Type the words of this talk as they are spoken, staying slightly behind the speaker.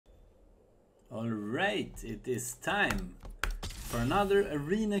Alright, it is time for another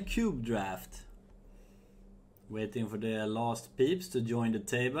Arena Cube draft. Waiting for the last peeps to join the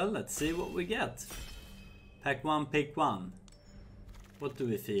table. Let's see what we get. Pack one, pick one. What do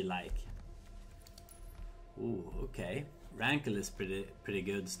we feel like? Ooh, okay. Rankle is pretty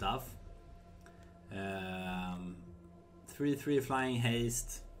good stuff. 3/3 flying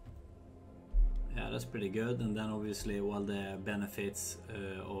haste. Yeah, that's pretty good. And then obviously all the benefits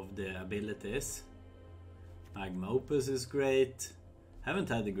of the abilities. Magma Opus is great. Haven't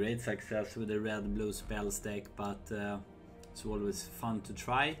had a great success with the red-blue spells deck, but it's always fun to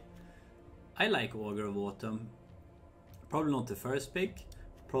try. I like Augur of Autumn. Probably not the first pick.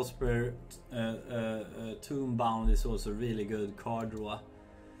 Prosper Tombbound is also really good card draw.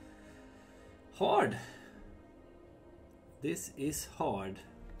 Hard. This is hard.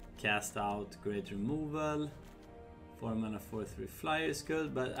 Cast out, great removal. 4 mana 4/3 flyer is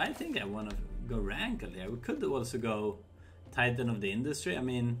good, but I think I want to go Rankle here. We could also go Titan of the Industry. I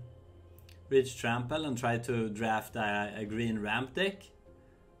mean, reach Trample and try to draft a green ramp deck.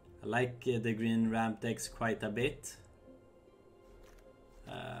 I like the green ramp decks quite a bit.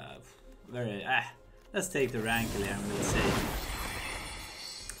 Let's take the Rankle here and we'll see.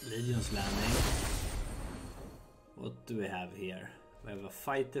 Legion's Landing. What do we have here? We have a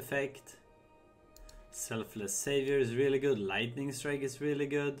fight effect. Selfless Savior is really good. Lightning Strike is really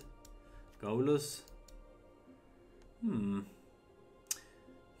good. Golus.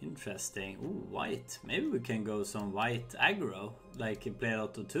 Interesting. Ooh, white. Maybe we can go some white aggro. Like play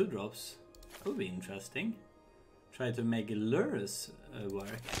out of 2-drops. That would be interesting. Try to make Lurus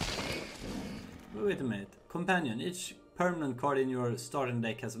work. But wait a minute. Companion. Each permanent card in your starting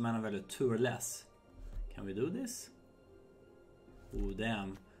deck has a mana value 2 or less. Can we do this? Oh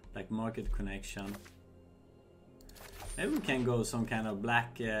damn, like market connection. Maybe we can go some kind of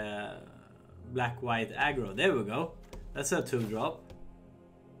black white aggro. There we go. That's a 2-drop.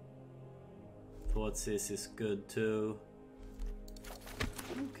 Thoughtseize is good too.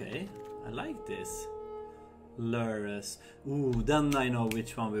 Okay, I like this. Lurus. Ooh, then I know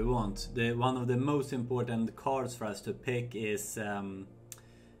which one we want. One of the most important cards for us to pick is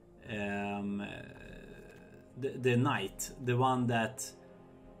the knight, the one that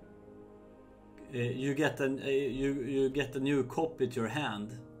you get a new copy to your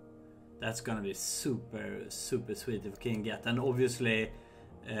hand. That's gonna be super sweet if we can get. And obviously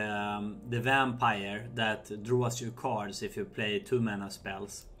the vampire that draws you cards if you play 2 mana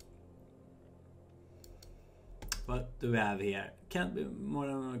spells. What do we have here? Can't be more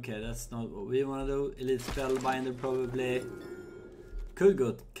than okay. That's not what we want to do. Elite Spellbinder probably. Could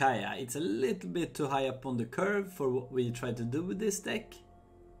go Kaya. It's a little bit too high up on the curve for what we try to do with this deck.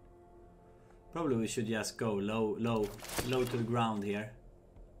 Probably we should just go low to the ground here.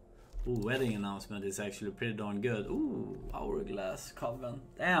 Ooh, Wedding Announcement is actually pretty darn good. Ooh, Hourglass Coven.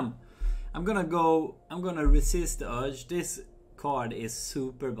 Damn. I'm gonna resist the urge. This card is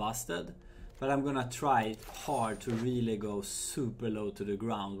super busted, but I'm gonna try hard to really go super low to the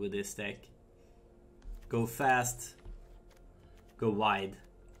ground with this deck. Go fast. Go wide,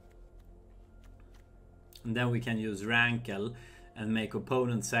 and then we can use Rankle and make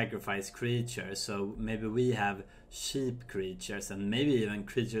opponents sacrifice creatures. So maybe we have cheap creatures and maybe even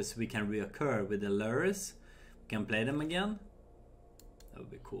creatures we can reoccur with the Lurus. We can play them again. That would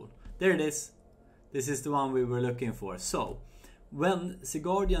be cool. There it is. This is the one we were looking for. So when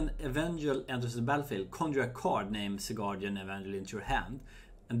Sigardian Evangel enters the battlefield, conjure a card named Sigardian Evangel into your hand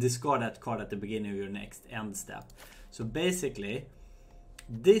and discard that card at the beginning of your next end step. So basically,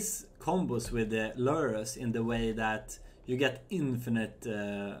 this combos with the Lurus in the way that you get infinite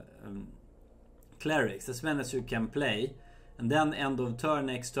clerics as many as you can play, and then end of turn,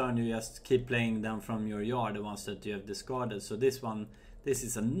 next turn you just keep playing them from your yard, the ones that you have discarded. So this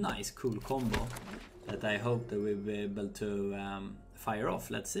is a nice cool combo that I hope that we'll be able to fire off.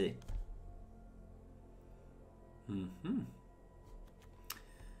 Let's see.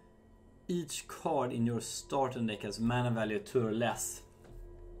 Each card in your starting deck has mana value 2 or less.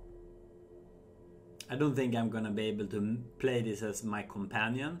 I don't think I'm gonna be able to play this as my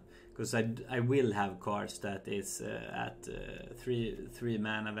companion, because I will have cards that is at 3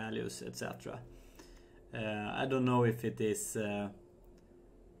 mana values, etc. I don't know if it is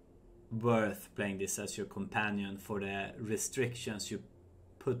worth playing this as your companion for the restrictions you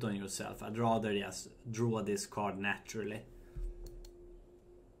put on yourself. I'd rather just draw this card naturally.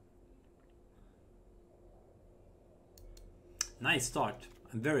 Nice start.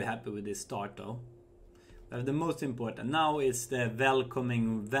 I'm very happy with this start though. The most important now is the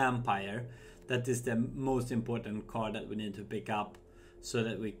Welcoming Vampire. That is the most important card that we need to pick up. so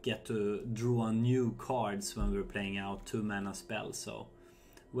that we get to draw new cards when we're playing out 2-mana spells. So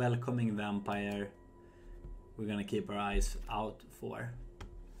Welcoming Vampire we're gonna keep our eyes out for.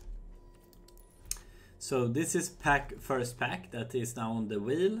 So this is first pack that is now on the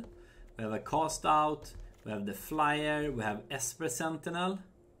wheel. We have a Cast Out, we have the Flyer, we have Esper Sentinel.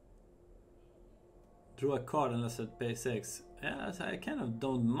 Draw a card unless it pays 6. Yeah, I kind of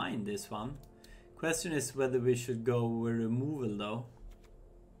don't mind this one. Question is whether we should go with removal though.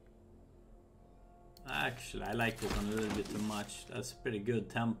 Actually, I like this one a little bit too much. That's pretty good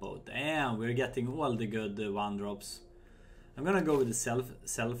tempo. Damn, we're getting all the good 1-drops. I'm gonna go with the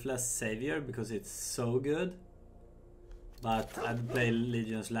Selfless Savior because it's so good. But I'd play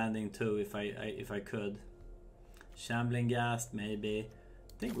Legion's Landing too if I could. Shambling Ghast, maybe.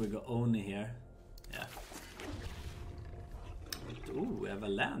 I think we go Oni here. Yeah. Ooh, we have a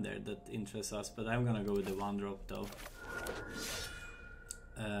land there that interests us, but I'm gonna go with the 1-drop though.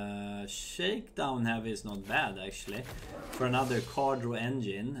 Shakedown Heavy is not bad actually for another card draw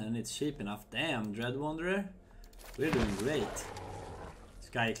engine, and it's cheap enough. Damn, Dread Wanderer, we're doing great.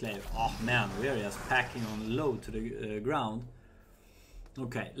 Skyclave, oh man, we're just packing on low to the ground.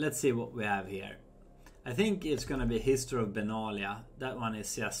 Okay, let's see what we have here. I think it's gonna be History of Benalia. That one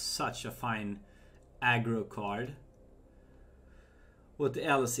is just such a fine aggro card. What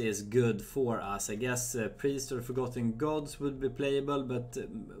else is good for us? I guess Priest or Forgotten Gods would be playable, but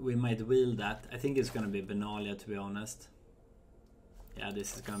we might wheel that. I think it's gonna be Benalia, to be honest. Yeah,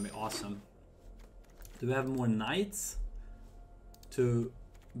 this is gonna be awesome. Do we have more knights to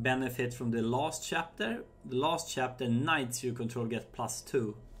benefit from the last chapter? The last chapter, knights you control get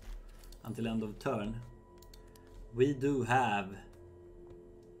 +2 until end of turn. We do have...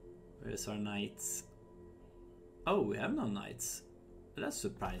 Where's our knights? Oh, we have no knights. That's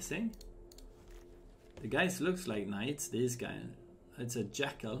surprising. The guys looks like knights, these guys. It's a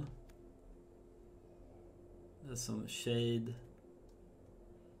jackal. There's some shade.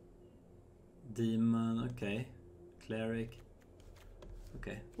 Demon, okay. Cleric.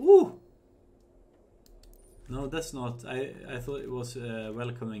 Okay. Ooh! No, that's not. I thought it was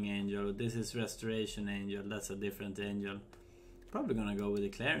Welcoming Angel. This is Restoration Angel. That's a different angel. Probably gonna go with the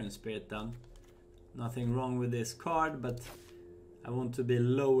Clarion Spirit then. Nothing wrong with this card, but I want to be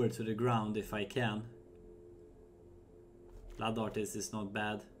lower to the ground if I can. Blood Artist is not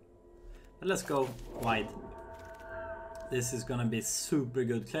bad. But let's go wide. This is gonna be super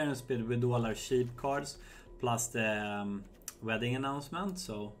good. Clarion Spirit with all our sheep cards, plus the wedding announcement,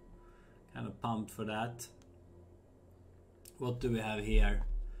 so kind of pumped for that. What do we have here?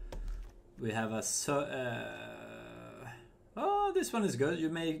 We have a... oh, this one is good. You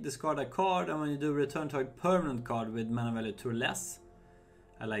may discard a card, and when you do, return to a permanent card with mana value 2 or less.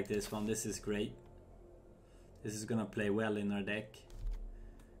 I like this one. This is great. This is gonna play well in our deck.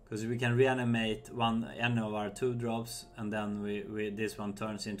 Because we can reanimate any of our 2-drops, and then this one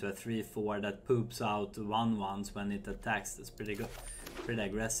turns into a 3/4 that poops out 1/1s when it attacks. That's pretty good. Pretty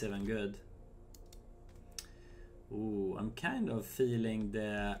aggressive and good. Ooh, I'm kind of feeling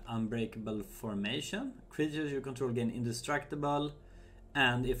the Unbreakable Formation. Creatures you control gain indestructible,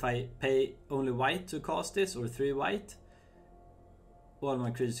 and if I pay only white to cast this, or 3 white, all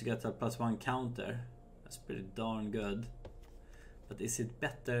my creatures get a +1 counter. That's pretty darn good. But is it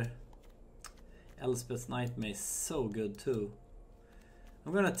better? Elspeth's Nightmare is so good too.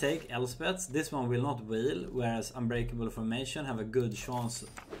 I'm gonna take Elspeth's. This one will not wheel, whereas Unbreakable Formation have a good chance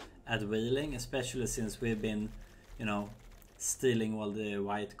at wheeling, especially since we've been, you know, stealing all the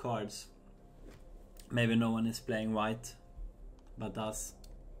white cards. Maybe no one is playing white but us.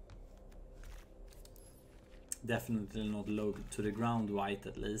 Definitely not low to the ground white,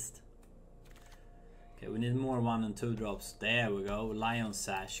 at least. Okay, we need more 1 and 2 drops. There we go. Lion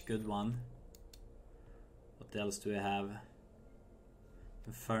Sash, good one. What else do we have?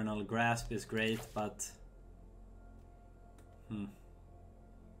 Infernal Grasp is great, but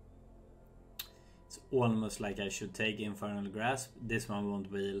it's almost like I should take Infernal Grasp. This one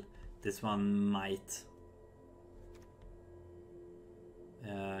won't wheel. This one might.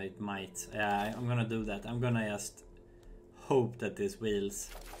 It might. Yeah, I'm gonna do that. I'm gonna just hope that this wheels.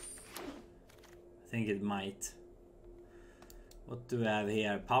 I think it might. What do we have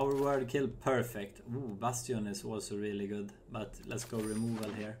here? Power Word Kill, perfect. Ooh, Bastion is also really good. But let's go removal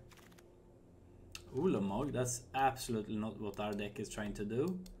here. Ulamog, that's absolutely not what our deck is trying to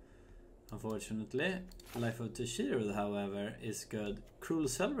do. Unfortunately. Life of Tashiro, however, is good. Cruel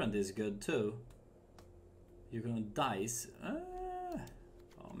Celebrant is good too. You're gonna dice.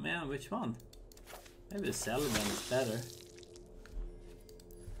 Oh man, which one? Maybe Celebrant is better.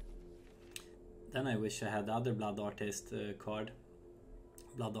 Then I wish I had the other Blood Artist card.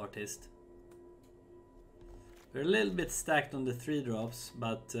 Blood Artist. We're a little bit stacked on the 3 drops,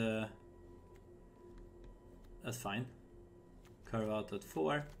 but that's fine. Curve out at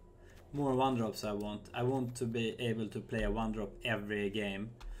 4. More 1 drops I want. I want to be able to play a 1 drop every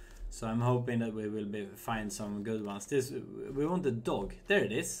game. So I'm hoping that we will find some good ones. We want the dog. There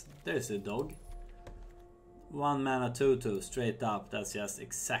it is. There's the dog. 1 mana 2/2 straight up. That's just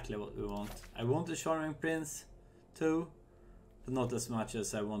exactly what we want. I want the Charming Prince too, but not as much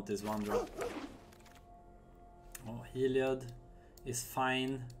as I want this 1 drop. Oh, Heliod is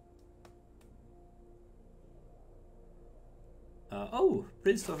fine. Oh,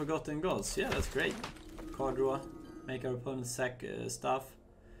 Priest of Forgotten Gods. Yeah, that's great. Card draw. Make our opponent sack stuff.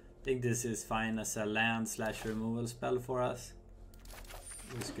 I think this is fine as a land / removal spell for us.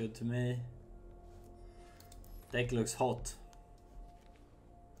 Looks good to me. Deck looks hot.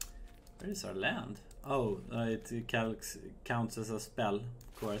 Where is our land? Oh, it counts as a spell,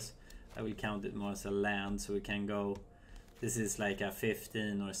 of course. I will count it more as a land, so we can go... This is like a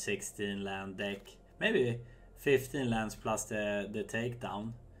 15 or 16 land deck. Maybe 15 lands plus the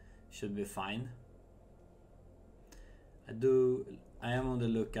takedown should be fine. I am on the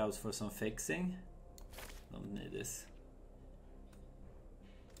lookout for some fixing. Don't need this.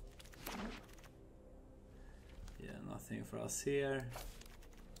 Yeah, nothing for us here.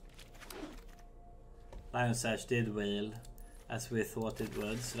 Lion Sash did wheel as we thought it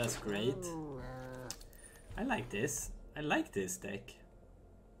would, so that's great. I like this. I like this deck.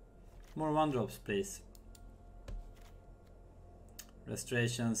 More 1 drops, please.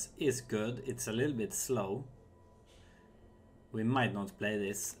 Restorations is good. It's a little bit slow. We might not play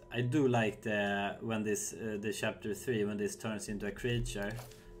this. I do like the chapter 3 when this turns into a creature.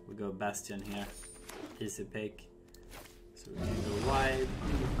 We go Bastion here. Easy pick. So we can go wide.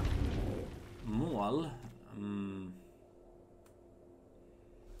 Maul.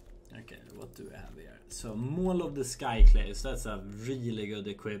 Okay, what do we have here? So Maul of the Skyclaves. That's a really good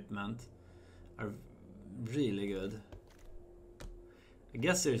equipment. Really good. I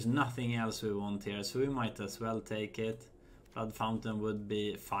guess there's nothing else we want here, so we might as well take it. Blood Fountain would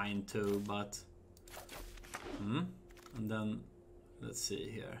be fine too, but... And then, let's see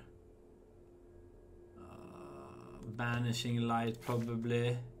here. Banishing Light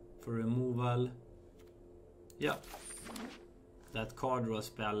probably for removal. Yeah. That card draw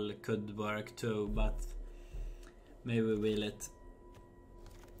spell could work too, but maybe we wheel it.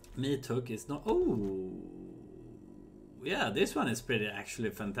 Meat Hook is not... Oh! Yeah, this one is pretty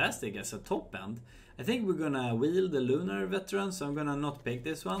actually fantastic as a top end. I think we're gonna wheel the Lunar Veteran, so I'm gonna not pick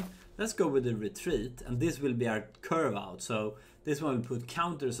this one. Let's go with the Retreat, and this will be our curve out. So this one will put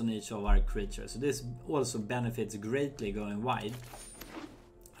counters on each of our creatures. So this also benefits greatly going wide.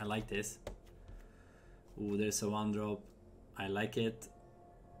 I like this. Oh, there's a 1 drop. I like it.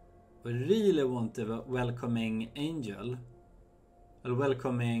 We really want the Welcoming Angel. A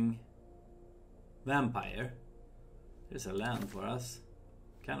Welcoming Vampire. There's a land for us.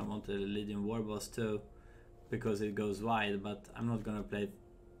 Kind of want the Legion Warboss too, because it goes wide, but I'm not gonna play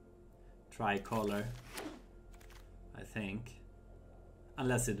Tricolor, I think.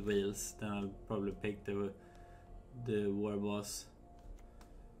 Unless it wheels, then I'll probably pick the Warboss.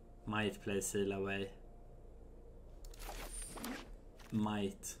 Might play Seal Away.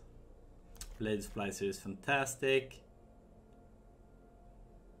 Might. Blade Splicer is fantastic.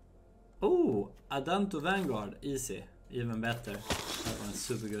 Oh, Adanto Vanguard, easy. Even better. That one's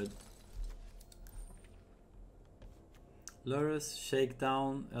super good. Lurus,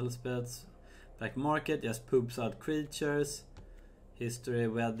 Shakedown, Elspeth's Black Market just poops out creatures. History,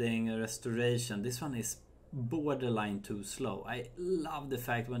 Wedding, Restoration. This one is borderline too slow. I love the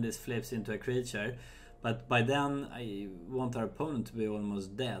fact when this flips into a creature, but by then I want our opponent to be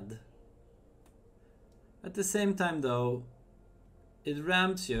almost dead. At the same time though, it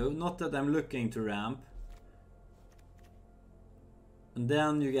ramps you. Not that I'm looking to ramp. And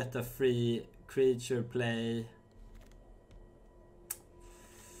then you get a free creature play.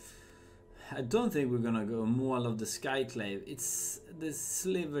 I don't think we're gonna go Maul of the Skyclave. It's the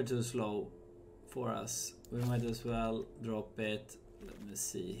sliver too slow for us. We might as well drop it. Let me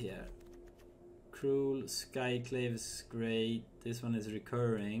see here. Cruel, Skyclave's great. This one is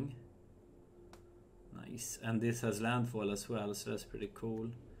recurring. Nice. And this has landfall as well, so that's pretty cool.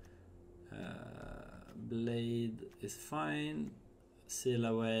 Blade is fine. Seal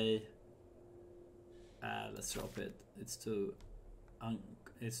Away. Let's drop it. It's too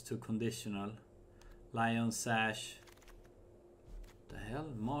conditional. Lion Sash. The hell?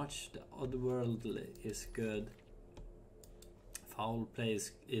 March the Oddworldly is good. Foul Play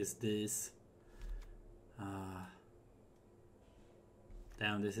is this.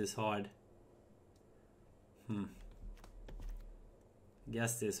 Damn, this is hard.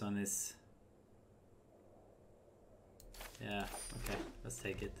 Guess this one is... Yeah, okay, let's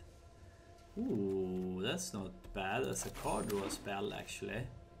take it. Ooh, that's not bad. That's a card draw spell, actually.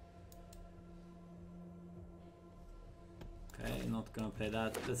 Okay, not gonna play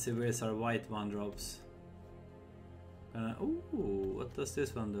that. Let's see, where's our white one drops. Ooh, what does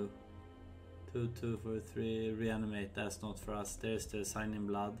this one do? 2, 2 for 3, reanimate. That's not for us. There's the Sign in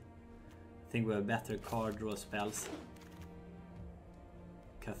Blood. I think we have better card draw spells.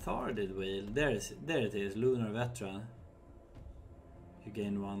 Cathartic Wheel. There it is. Lunar Veteran. You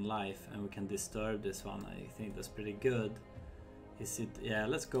gain 1 life, and we can disturb this one. I think that's pretty good. Is it? Yeah,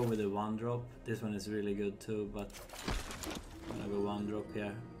 let's go with the 1-drop. This one is really good too, but I'm gonna go 1-drop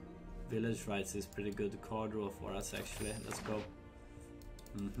here. Village Rites is pretty good card draw for us, actually. Let's go.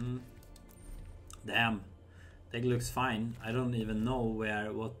 Damn, deck looks fine. I don't even know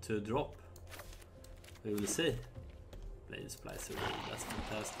what to drop. We will see. Blade Splicer, that's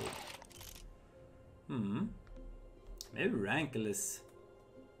fantastic. Maybe Rankle is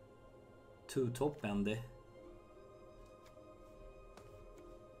too top-endy.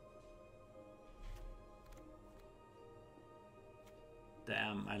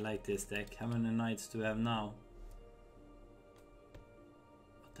 Damn, I like this deck. How many knights do we have now?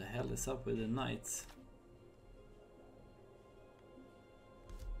 What the hell is up with the knights?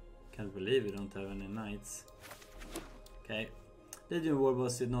 Can't believe we don't have any knights. Okay. Legion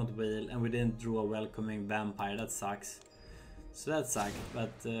Warboss did not wheel, and we didn't draw a Welcoming Vampire. That sucks. So that sucked,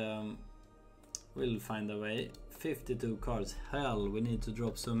 but we'll find a way. 52 cards. Hell, we need to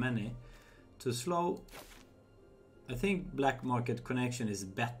drop so many. To slow... I think Black Market Connection is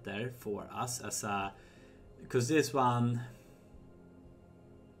better for us as a... Because this one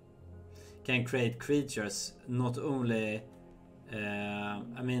can create creatures, not only...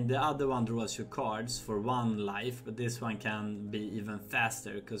 I mean, the other one draws you cards for 1 life, but this one can be even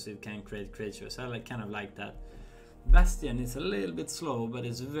faster because it can create creatures. I kind of like that. Bastion is a little bit slow, but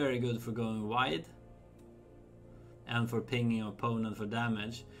it's very good for going wide and for pinging opponent for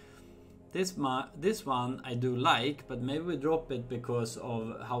damage. This one I do like, but maybe we drop it because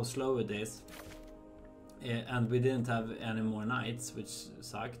of how slow it is. And we didn't have any more knights, which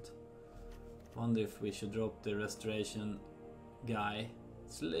sucked. Wonder if we should drop the restoration guy.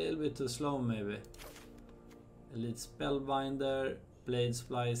 It's a little bit too slow, maybe. Elite Spellbinder, Blade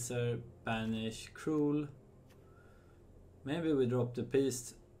Splicer, Banish, Cruel. Maybe we drop the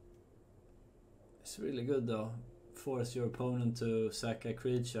Beast. It's really good though. Force your opponent to sack a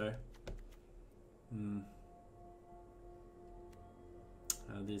creature.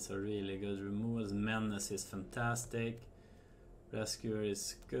 These are really good. Removals, Menace is fantastic. Rescuer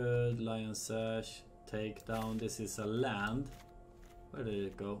is good. Lion Sash, Takedown. This is a land. Where did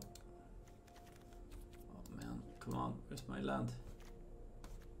it go? Oh man, come on, where's my land?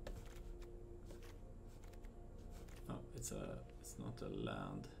 Oh, it's not a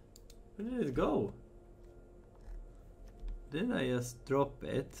land. Where did it go? Did I just drop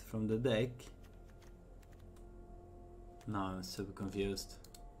it from the deck? No, I'm super confused.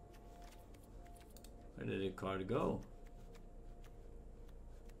 Where did the card go?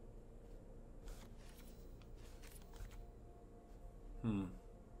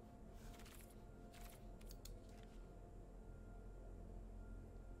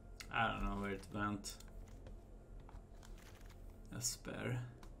 I don't know where it went. A spare.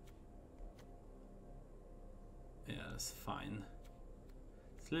 Yeah, that's fine.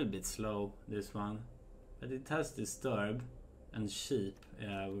 It's a little bit slow, this one. But it has Disturb and Sheep.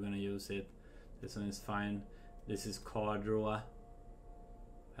 Yeah, we're gonna use it. This one is fine. This is card draw.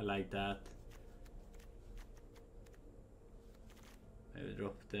 I like that. Maybe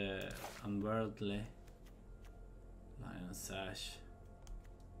drop the Unworldly. Lion Sash.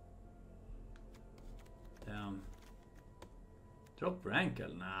 Damn. Drop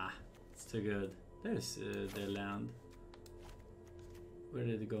Rankle? Nah, it's too good. There's the land. Where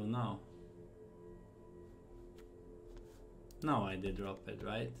did it go now? No, I did drop it,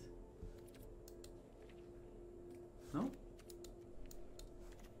 right? No?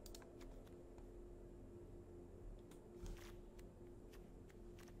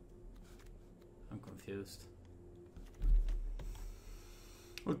 I'm confused.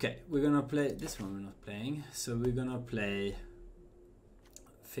 Okay, we're gonna play this one. We're not playing, so we're gonna play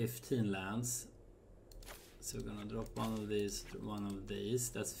 15 lands. So we're gonna drop one of these.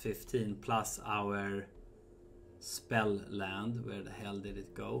 That's 15 plus our spell land. Where the hell did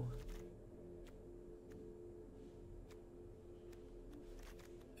it go?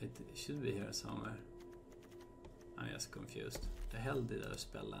 It should be here somewhere. I'm just confused. The hell did our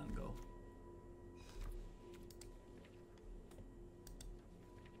spell land go?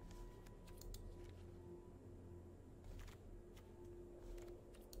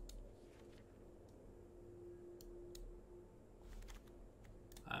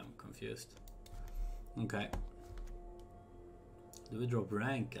 I'm confused. Okay. Do we drop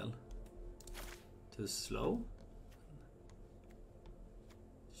Rankle? Too slow?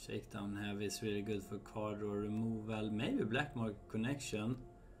 Shakedown heavy is really good for card draw removal. Maybe Black Market Connection.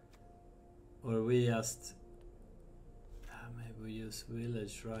 Or we just... maybe we use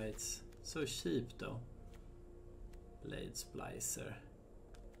Village Rights. So cheap though. Blade Splicer.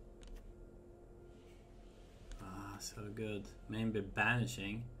 So good. Maybe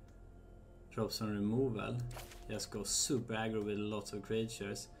Banishing. Drop some removal. Just go super aggro with lots of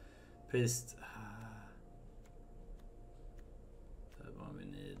creatures. Priest. That one we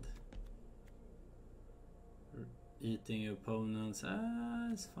need. Eating your opponents.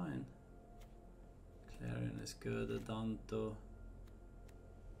 It's fine. Clarion is good. Adanto.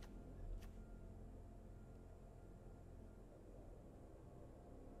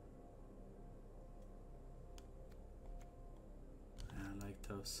 I like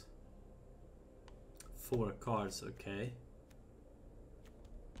those. 4 cards, okay.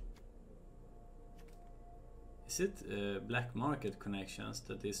 Is it Black Market Connections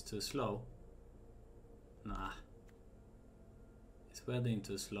that is too slow? Nah. Is Wedding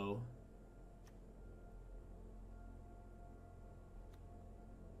too slow?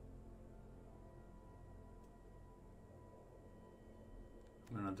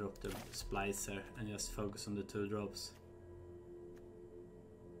 I'm gonna drop the Splicer and just focus on the 2 drops.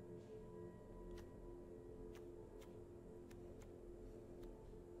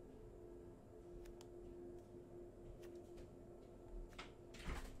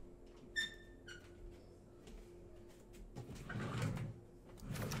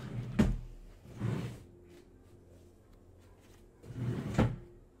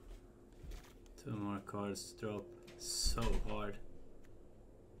 Cards drop so hard.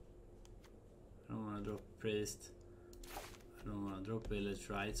 I don't want to drop Priest. I don't want to drop Village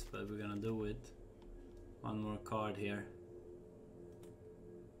Rights, but we're gonna do it. One more card here.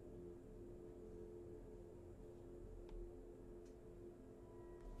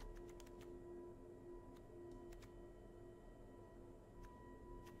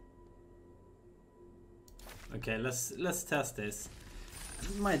 Okay, let's test this.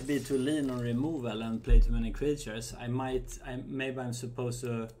 It might be too lean on removal and play too many creatures. Maybe I'm supposed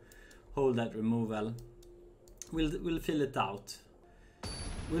to hold that removal. We'll fill it out.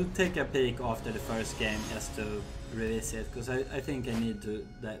 We'll take a peek after the first game just to revisit, because I think I need to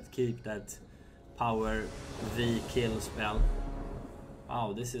keep that power V kill spell.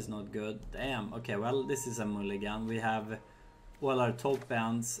 Wow, this is not good. Damn. Okay, well, this is a mulligan. We have all our top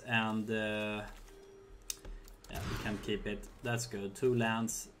bands and yeah, we can keep it. That's good. 2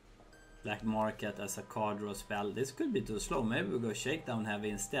 lands. Black Market as a card draw spell. This could be too slow. Maybe we go Shakedown heavy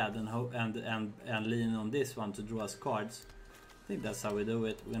instead and lean on this one to draw us cards. I think that's how we do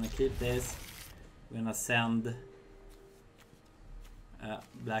it. We're gonna keep this. We're gonna send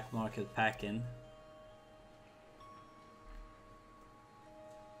Black Market pack in.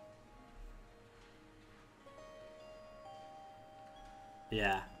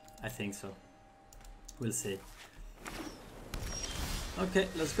 Yeah, I think so. We'll see. Okay,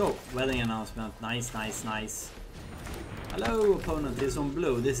 let's go. Wedding announcement. Nice, nice, nice. Hello, opponent is on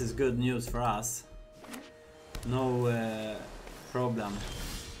blue. This is good news for us. No problem.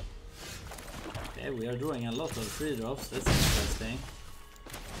 Okay, we are drawing a lot of 3 drops. That's interesting.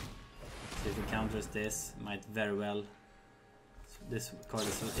 See if he counters this. Might very well. This card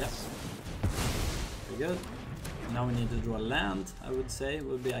is... yeah. Very good. Now we need to draw land, I would say,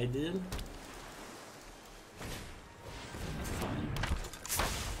 would be ideal.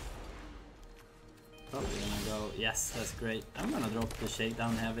 Probably gonna go, yes, that's great. I'm gonna drop the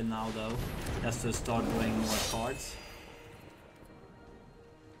Shakedown heavy now though, just to start drawing more cards.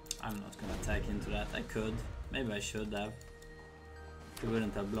 I'm not gonna attack into that. I could, maybe I should have. It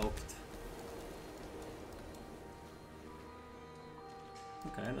wouldn't have blocked.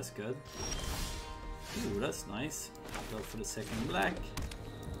 Okay, that's good. Ooh, that's nice. Go for the second black.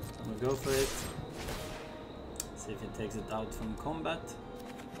 I'm gonna go for it. See if he takes it out from combat.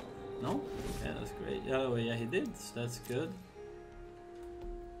 No? Okay, that's great. Oh yeah, he did, so that's good.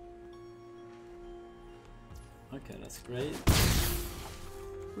 Okay, that's great.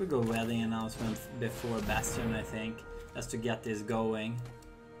 We'll go wedding announcement before Bastion, I think, just to get this going.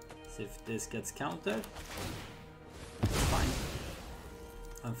 See if this gets countered. That's fine.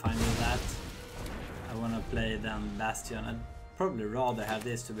 I'm fine with that. I want to play then Bastion. probably rather have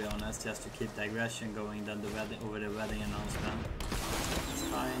this, to be honest, just to keep the aggression going than the wedding announcement. It's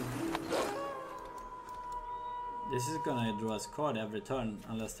fine. This is gonna draw us card every turn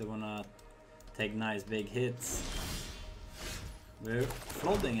unless they wanna take nice big hits. We're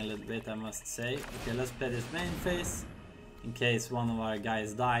flooding a little bit, I must say. Okay, let's play this main phase. In case one of our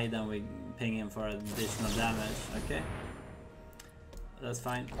guys die, then we ping him for additional damage. Okay, that's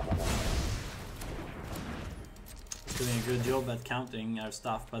fine. Doing a good job at countering our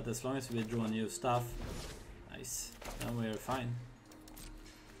stuff, but as long as we draw new stuff, nice, then we're fine.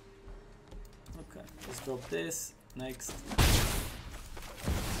 Okay, let's drop this. Next,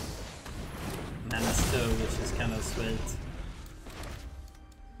 Menace 2, which is kind of sweet.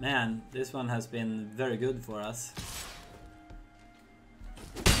 Man, this one has been very good for us.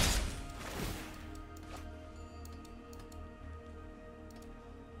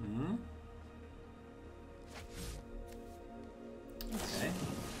 Okay.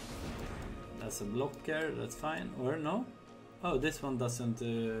 That's a blocker, that's fine. Or no? Oh, this one doesn't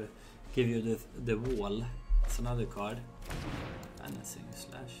give you the wall. It's another card. Balancing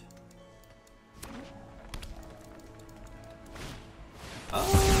slash.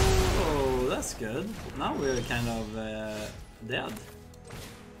 Oh, that's good. Now we're kind of dead.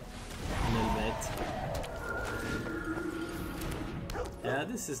 A little bit. Yeah,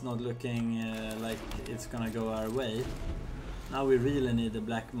 this is not looking like it's gonna go our way. Now we really need the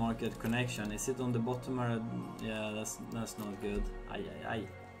black market connection. Is it on the bottom or... Yeah, that's not good. Ay, ay, ay.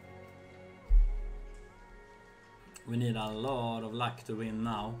 We need a lot of luck to win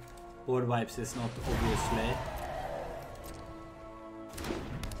now. Board wipes is not obviously.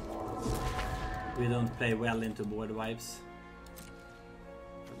 We don't play well into board wipes.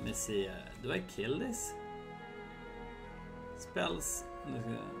 Let me see. Do I kill this? Spells. Yeah,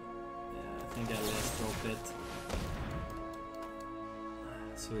 I think I'll just drop it.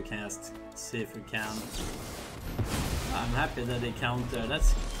 So we can just see if we can. I'm happy that they counter.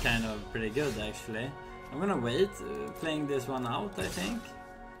 That's kind of pretty good actually. I'm gonna wait playing this one out, I think.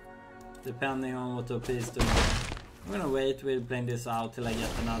 Depending on what OP is doing. I'm gonna wait with playing this out till I get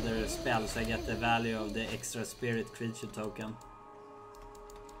another spell so I get the value of the extra spirit creature token.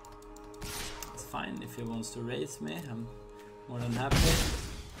 It's fine if he wants to raise me. I'm more than happy.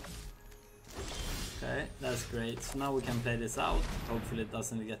 Okay, that's great. So now we can play this out. Hopefully it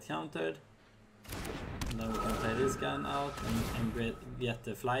doesn't get countered. And then we can play this gun out and get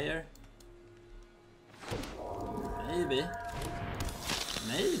the flyer. Maybe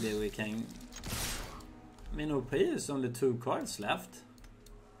we can... I mean, OP is only 2 cards left.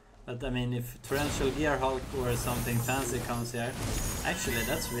 But I mean, if Torrential Gearhulk or something fancy comes here, actually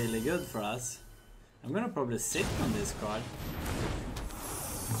that's really good for us. I'm gonna probably sit on this card.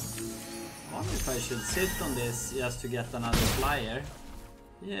 I wonder if I should sit on this just to get another flyer.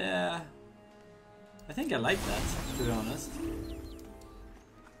 Yeah, I think I like that, to be honest.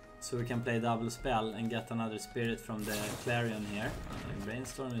 So we can play double spell and get another spirit from the Clarion here.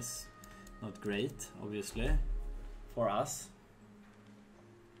 Brainstorm is not great, obviously, for us.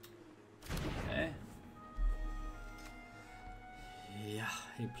 Okay. Yeah,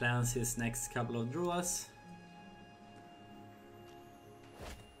 he plans his next couple of draws.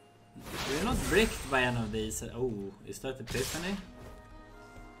 We're not bricked by any of these. Oh, is that Epiphany?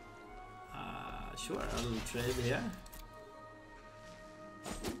 Sure, I'll trade here.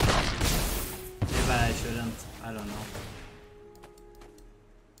 Maybe I shouldn't, I don't know.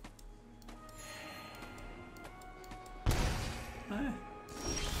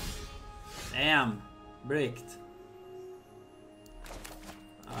 Damn, bricked.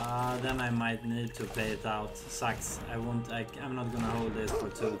 Then I might need to play it out. Sucks. I'm not gonna hold this for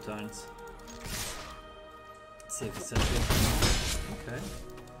 2 turns. Let's see if it's a bit. Okay.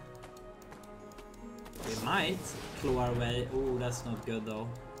 We might claw our way. Oh, that's not good though.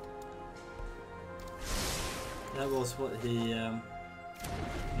 That was what he...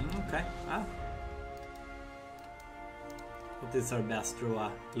 okay. What is our best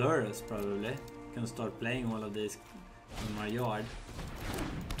draw? Lurus probably. Can start playing all of these in my yard.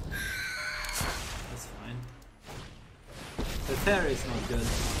 That's fine. The fairy is not good.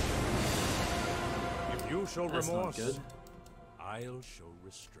 If you show That's remorse, not good. I'll show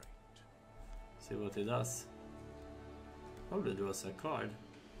restraint. See what he does. Probably draws a card.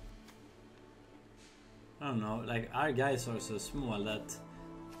 I don't know, like our guys are so small that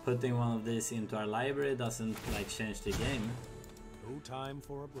putting one of these into our library doesn't like change the game. No time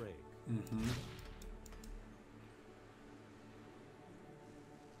for a break.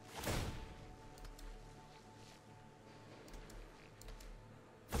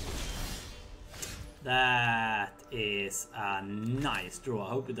 That is a nice draw. I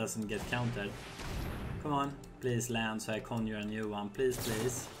hope it doesn't get countered. Come on, please land so I conjure a new one. Please,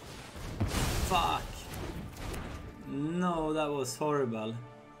 please. Fuck! No, that was horrible.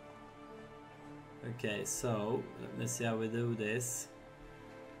 Okay, so let me see how we do this.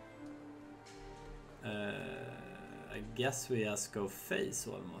 I guess we just go face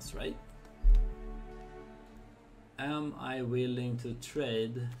almost, right? Am I willing to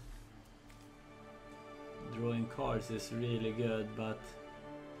trade? Drawing cards is really good, but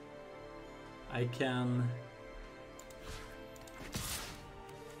I can...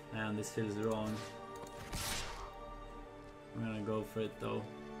 Man, this feels wrong. I'm gonna go for it though.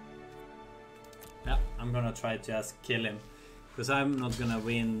 Yeah, I'm gonna try to just kill him. Because I'm not gonna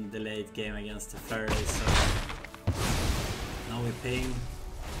win the late game against the fairy, so... Now we ping.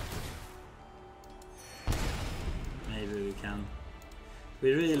 Maybe we can.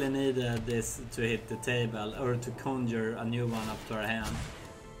 We really needed this to hit the table, or to conjure a new one up to our hand.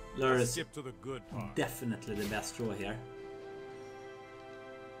 Lure is definitely the best draw here.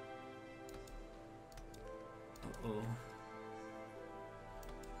 Uh-oh.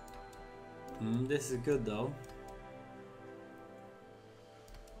 This is good though.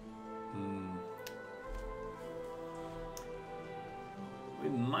 We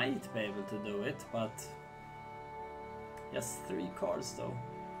might be able to do it, but just 3 cards though.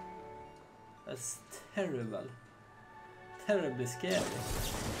 That's terrible. Terribly scary.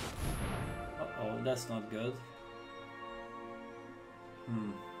 Uh-oh, that's not good.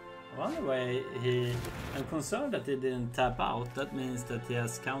 I wonder why he... I'm concerned that he didn't tap out. That means that he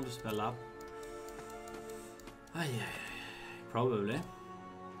has counterspell up. Probably.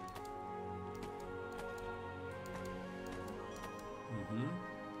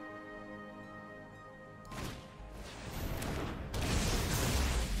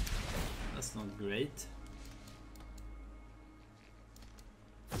 That's not great.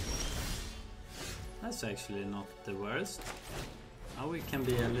 That's actually not the worst. Now we can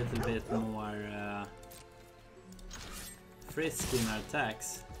be a little bit more frisky in our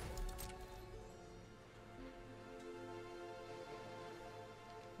attacks.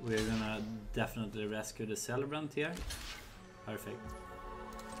 We're gonna definitely rescue the celebrant here. Perfect.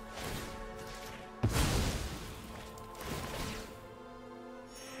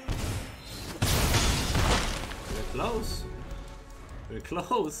 We're close. We're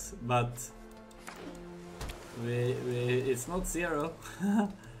close, but it's not 0.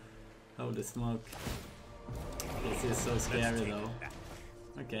 Holy smoke. This is so scary though.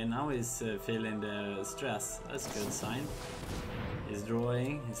 Okay, now he's feeling the stress. That's a good sign. He's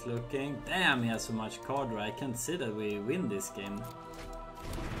drawing, he's looking. Damn, he has so much card draw. I can't see that we win this game.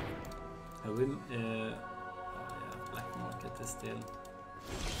 Oh yeah, black market is still...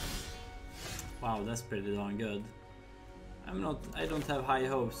 Wow, that's pretty darn good. I don't have high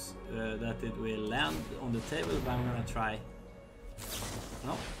hopes that it will land on the table, but I'm gonna try.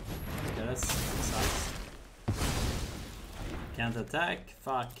 No, okay, that sucks. Can't attack,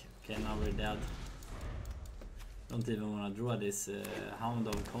 fuck. Okay, now we're dead. Don't even want to draw this Hound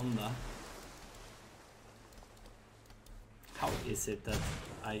of Konda. How is it that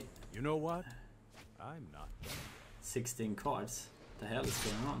I... You know what? I'm not. 16 cards. What the hell is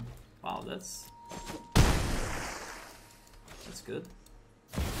going on? Wow, that's good.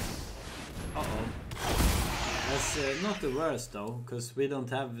 Uh-oh. That's not the worst though, because we don't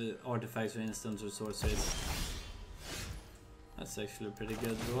have artifacts or instants or sorceries. That's actually a pretty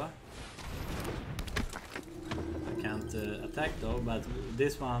good draw. I can't attack though, but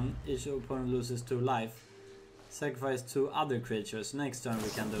this one, each opponent loses 2 life. Sacrifice 2 other creatures. Next turn we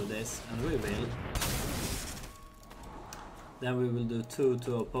can do this, and we will. Then we will do 2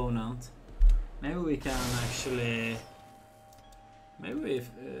 to opponent. Maybe we can actually... Maybe we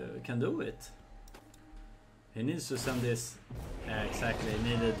can do it. He needs to send this. Yeah, exactly. He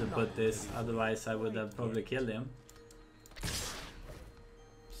needed to put this, otherwise I would have probably killed him.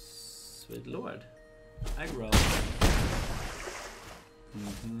 Sweet lord. Aggro.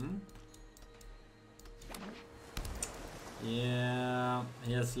 Yeah,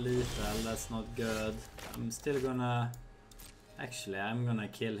 he has lethal, that's not good. I'm still gonna... Actually, I'm gonna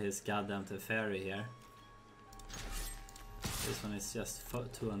kill his goddamn Teferi here. This one is just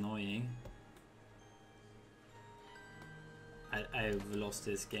too annoying. I've lost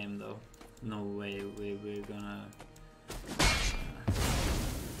this game though. No way we're gonna...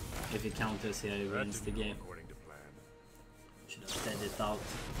 If he counters here, he wins the game. Should have said it out.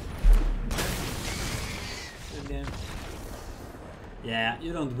 Good game. Yeah,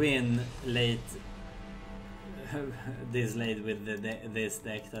 you don't win late this late with this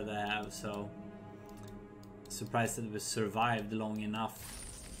deck that I have, so Surprised that we survived long enough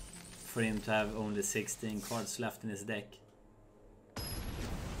for him to have only 16 cards left in his deck.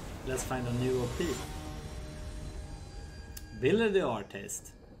 Let's find a new OP. Builder the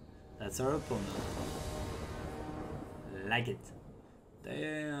Artist. That's our opponent. Like it.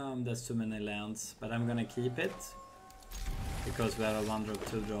 Damn, that's too many lands. But I'm gonna keep it. Because we have a 1-drop,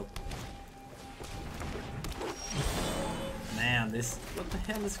 2-drop. Man, this... What the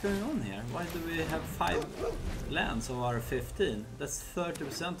hell is going on here? Why do we have 5 lands of our 15? That's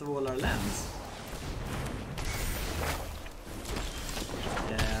 30% of all our lands.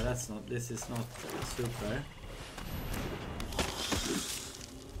 Yeah, that's not... This is not super.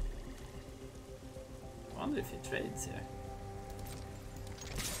 I wonder if he trades here.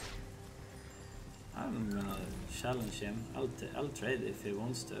 I'm gonna challenge him. I'll trade if he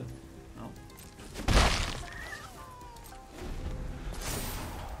wants to. No.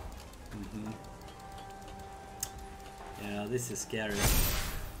 Yeah, this is scary.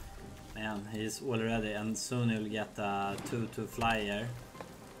 Man, he's already, and soon he'll get a 2/2 flyer.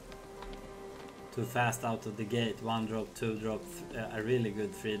 Too fast out of the gate. 1-drop, 2-drop, a really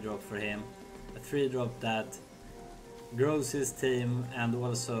good 3-drop for him. A 3-drop that grows his team and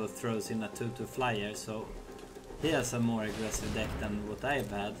also throws in a 2/2 flyer, so he has a more aggressive deck than what I've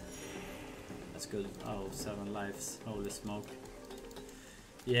had. That's good. Oh, 7 lives. Holy smoke.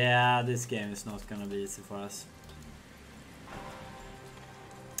 Yeah, this game is not gonna be easy for us.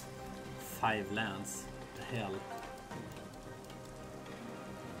 5 lands. The hell.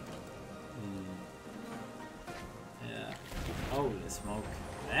 Yeah. Holy smoke.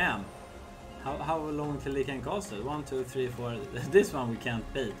 Damn. How long till he can cast it? 1, 2, 3, 4. This one we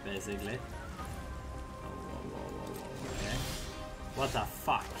can't beat, basically. Okay. What the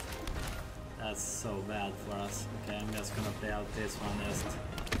fuck? That's so bad for us. Okay, I'm just gonna play out this one just.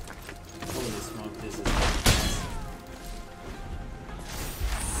 Holy smoke, this is nice.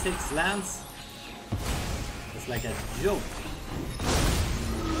 6 lands? It's like a joke.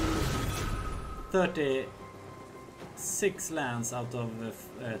 36 lands out of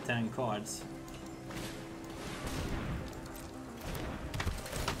 10 cards.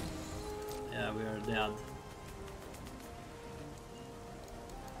 Yeah, we are dead.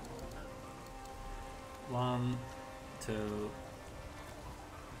 One, 2.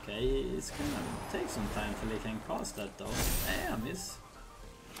 Okay, it's gonna take some time till he can cast that though. Damn, he's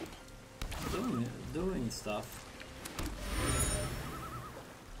doing stuff.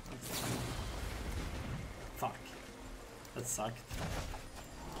 Fuck. That sucked.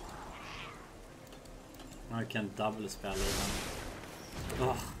 I can't double spell even.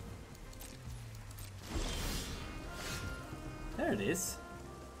 Ugh. There it is.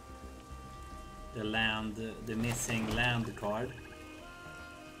 The land, the missing land card.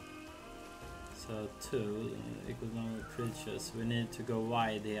 So 2 equal number of creatures. We need to go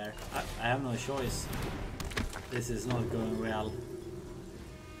wide here. I have no choice. This is not going well.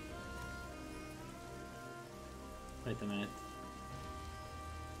 Wait a minute.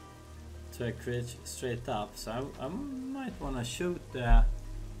 To a creature straight up. So I might want to shoot the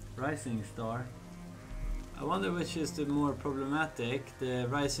Rising Star. I wonder which is the more problematic, the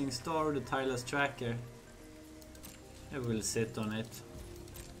Rising Star or the Tireless Tracker. I will sit on it.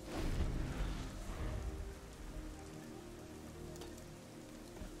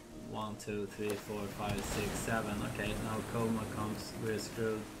 One, 2, 3, 4, 5, 6, 7. Okay, now Coma comes. We're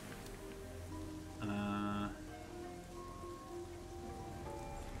screwed.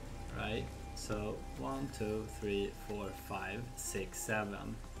 Right. So 1, 2, 3, 4, 5, 6,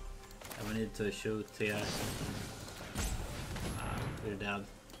 7. And we need to shoot here. We're dead.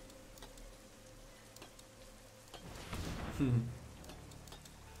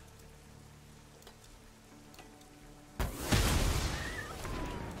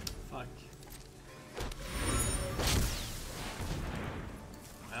 Fuck.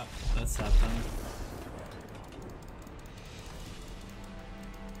 Well, that's happened.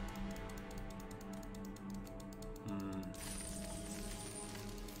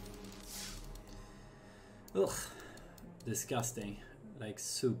 Ugh, disgusting, like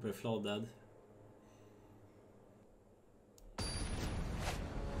super flooded.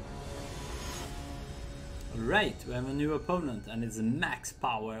 Alright, we have a new opponent and it's max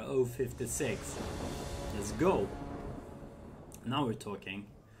power 056. Let's go. Now we're talking.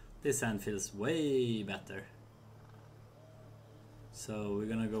 This hand feels way better. So we're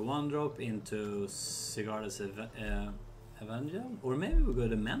gonna go 1-drop into Sigarda's Evangel? Or maybe we'll go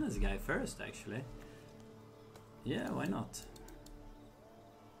to Menace guy first actually. Yeah, why not?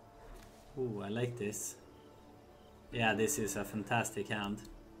 Ooh, I like this. Yeah, this is a fantastic hand.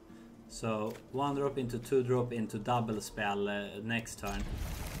 So 1 drop into 2 drop into double spell next turn.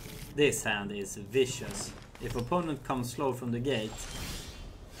 This hand is vicious. If opponent comes slow from the gate,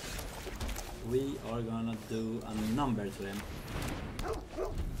 we are gonna do a number to him.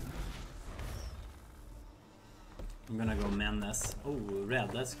 I'm gonna go menace. Oh,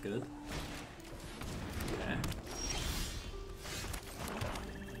 red, that's good. Okay.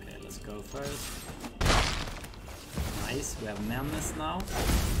 Okay, let's go first. Nice, we have menace now.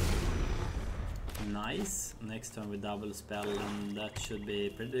 Nice. Next turn we double spell and that should be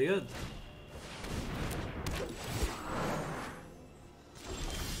pretty good.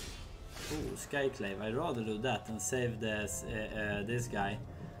 Oh, Skyclave. I'd rather do that and save this this guy.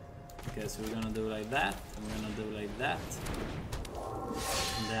 Okay, so we're gonna do like that, and we're gonna do like that.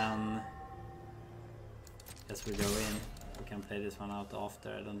 And then as we go in, we can play this one out after.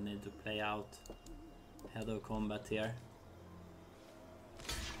 I don't need to play out head of combat here.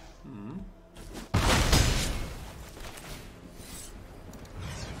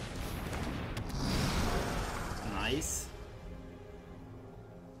 Nice.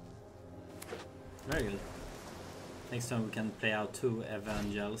 Very good. Next time we can play out 2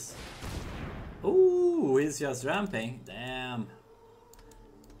 Evangels. Ooh, he's just ramping. Damn.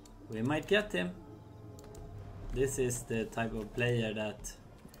 We might get him. This is the type of player that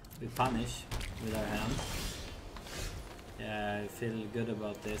we punish with our hand. Yeah, I feel good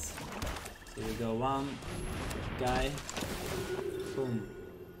about this. So we go 1 guy. Boom.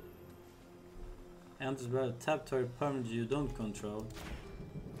 Enters battle, tap turret permanent you don't control.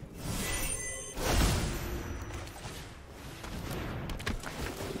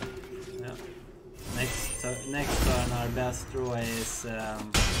 Yeah. Next turn our best draw is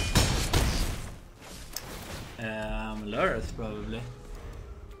Lurth probably.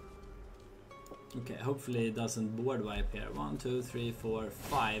 Okay, hopefully it doesn't board wipe here. 1, 2, 3, 4,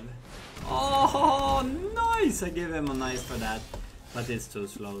 5. Oh, nice! I give him a nice for that, but it's too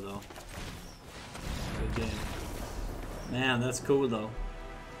slow though. Good game. Man, that's cool though.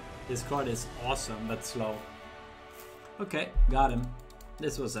 This card is awesome, but slow. Okay, got him.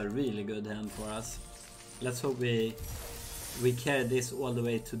 This was a really good hand for us. Let's hope we carry this all the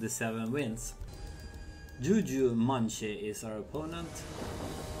way to the 7 wins. Juju Munchie is our opponent.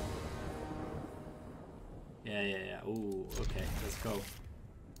 Yeah. Ooh, okay, let's go.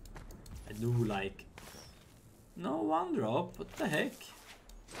 I do like... No 1 drop, what the heck?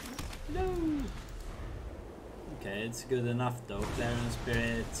 No! Okay, it's good enough though. Clarence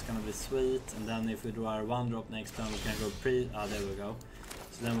Spirit, it's gonna be sweet. And then if we do our 1 drop next turn, we can go there we go.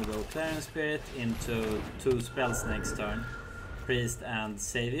 So then we go Clarence Spirit into 2 spells next turn. Priest and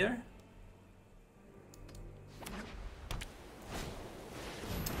Savior.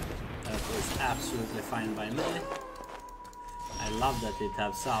 That is absolutely fine by me. I love that it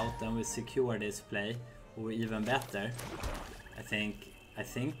taps out and we secure this play. Or even better. I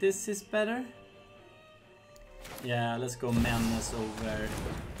think this is better. Yeah, let's go Menace over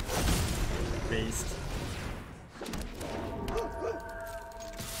Priest.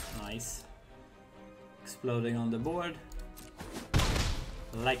 Nice. Exploding on the board.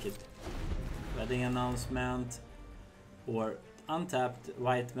 Like it. Wedding announcement or untapped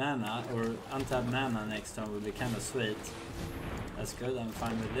white mana or untapped mana next turn would be kind of sweet. That's good, I'm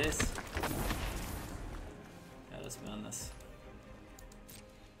fine with this. Yeah, that's Menace.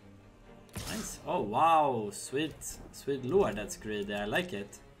 Nice. Oh wow, sweet lure, that's greedy, I like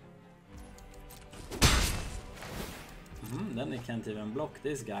it. Then it can't even block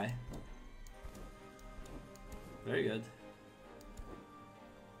this guy. Very good.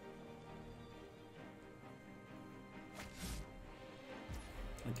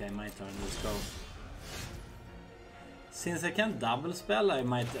 Okay, my turn, let's go. Since I can't double spell, I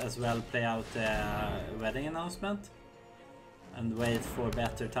might as well play out wedding announcement. And wait for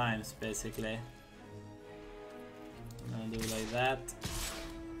better times, basically. I'm gonna do like that.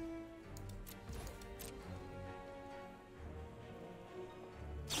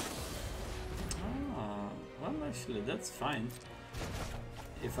 Oh, well actually that's fine.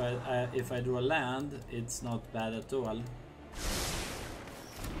 If I draw land, it's not bad at all.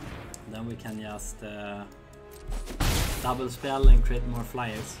 Then we can just double spell and create more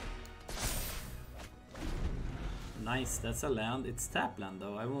flyers. Nice, that's a land. It's tap land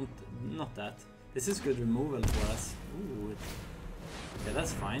though. I want not that. This is good removal for us. Ooh. Okay,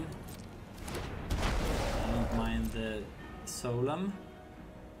 that's fine. I don't mind the Solemn.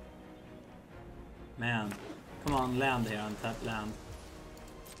 Man, come on, land here on tap land.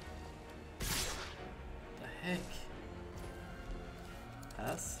 What the heck?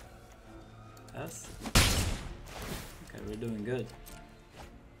 Pass. Pass. Okay, we're doing good.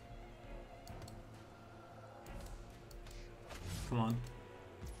 Come on.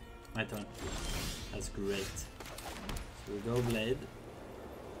 My turn. That's great. So we go blade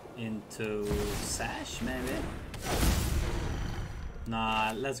into sash maybe?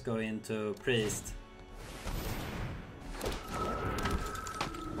 Nah, let's go into priest.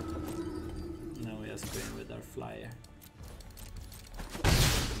 Now we just go in with our flyer.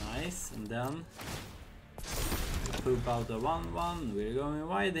 Nice, and then poop out a 1/1. We're going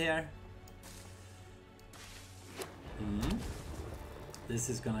wide here. This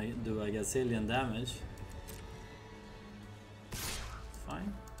is gonna do a gazillion damage.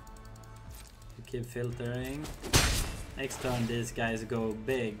 Fine. We keep filtering. Next turn these guys go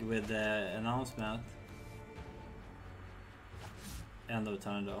big with the announcement. End of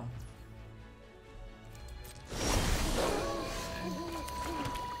turn though.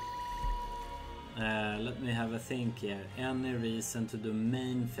 Let me have a think here. Any reason to do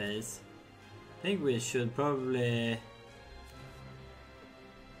main phase? I think we should probably...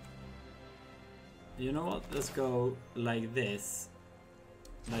 You know what? Let's go like this.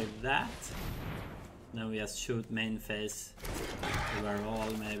 Like that. Then we just shoot main phase.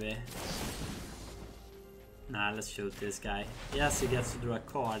 Overall maybe. Nah, let's shoot this guy. Yes, he gets to draw a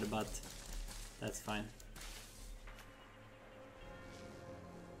card, but that's fine.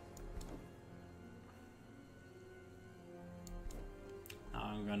 Now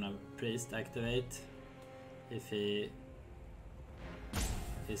I'm gonna priest activate. If he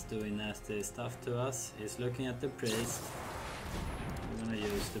is doing nasty stuff to us. He's looking at the priest. We're gonna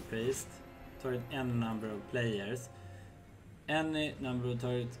use the priest. Target any number of players. Any number of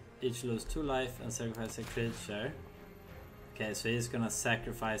targets each lose 2 life and sacrifice a creature. Okay, so he's gonna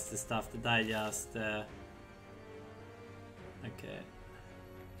sacrifice the stuff that I just... Okay.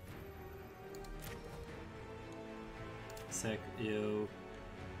 Sac you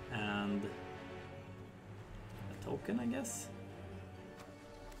and a token, I guess?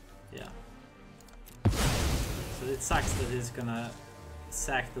 Yeah. So it sucks that he's gonna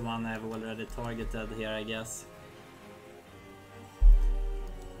sack the one I've already targeted here, I guess.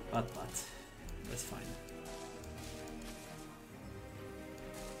 But that's fine.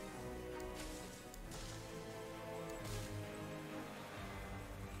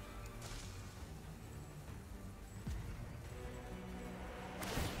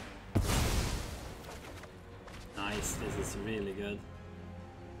 Nice, this is really good.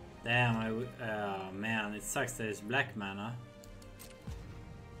 Damn, man, it sucks that it's black mana.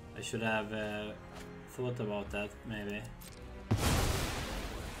 I should have thought about that, maybe.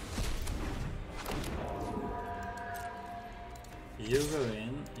 You go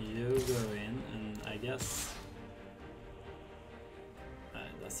in, and I guess...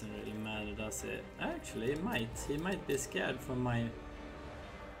 it doesn't really matter, does it? Actually, it might. He might be scared from my... Okay,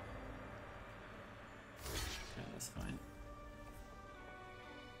 that's fine.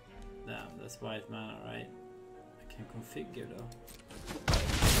 Damn, that's white mana, right? I can configure though.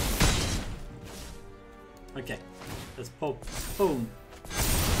 Okay, let's pop. Boom!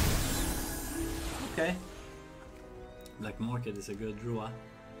 Okay. Black market is a good draw.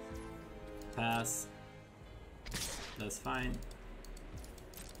 Pass. That's fine.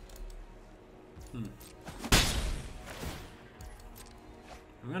 I'm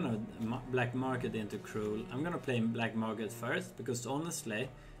gonna black market into cruel. I'm gonna play black market first because honestly,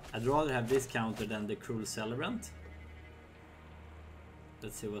 I'd rather have this counter than the cruel celebrant.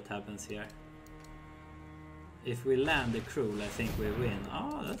 Let's see what happens here. If we land the cruel, I think we win.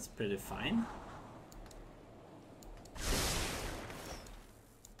 Oh, that's pretty fine.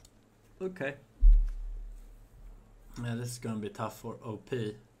 Okay. Yeah, this is gonna be tough for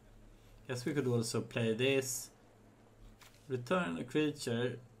OP. Guess we could also play this. Return a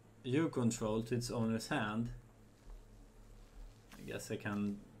creature you control to its owner's hand. I guess I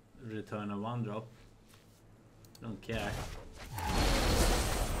can return a 1-drop. Don't care.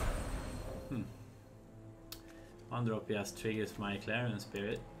 1-drop just triggers my Clarion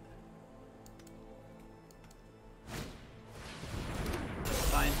Spirit.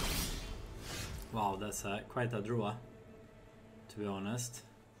 Fine. Wow, that's quite a draw, to be honest.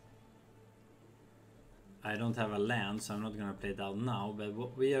 I don't have a land, so I'm not gonna play that now, but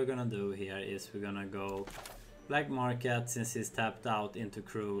what we are gonna do here is we're gonna go black market since he's tapped out into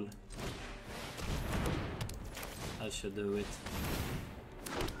cruel. That should do it.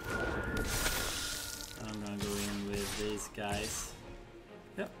 And I'm gonna go in with these guys.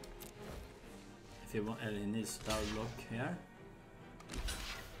 Yep. If you want, he needs to double block here.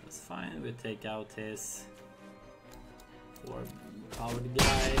 That's fine. We take out his 4-powered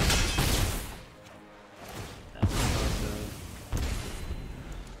guy.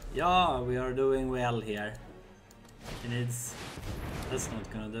 Yeah, we are doing well here. He needs That's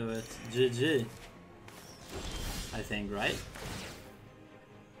not gonna do it. GG. I think, right?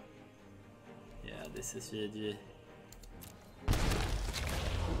 Yeah, this is GG.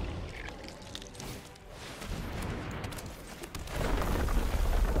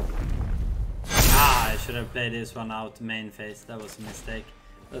 I should have played this one out main phase. That was a mistake.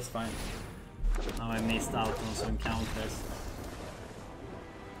 That's fine. Now I missed out on some counters.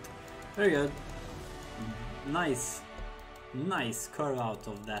 Very good. Nice curve out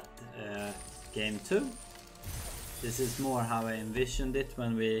of that game too. This is more how I envisioned it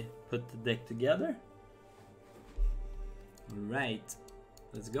when we put the deck together. Right,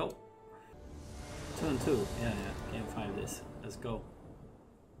 let's go. 2 and 2. Yeah, game 5 this. Let's go.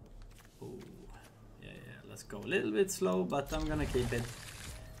 Ooh. Yeah, let's go. A little bit slow, but I'm gonna keep it.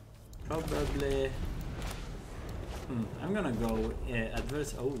 Probably. I'm gonna go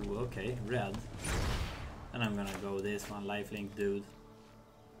adverse. Oh, okay, red. And I'm gonna go this one, lifelink dude.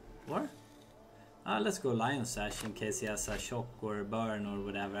 Or? Let's go Lion Sash in case he has a shock or a burn or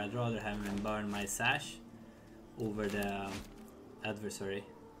whatever. I'd rather have him burn my Sash over the adversary.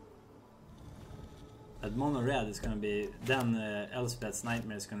 But mono red is gonna be. Then Elspeth's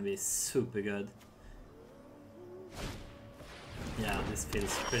Nightmare is gonna be super good. Yeah, this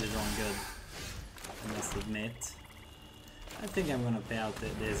feels pretty darn good, I must admit. I think I'm gonna pay out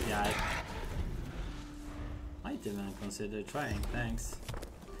this guy. Might even consider trying, thanks.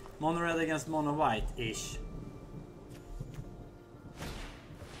 Mono red against mono white-ish.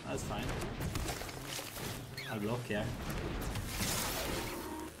 That's fine. I'll block here.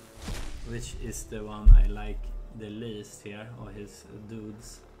 Which is the one I like the least here, or his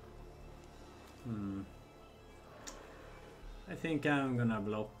dudes. I think I'm gonna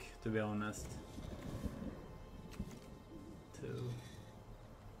block, to be honest. 2.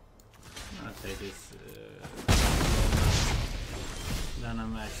 I'll take this. Then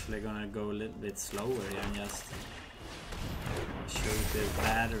I'm actually gonna go a little bit slower here and just shoot this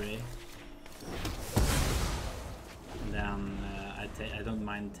battery. And then I don't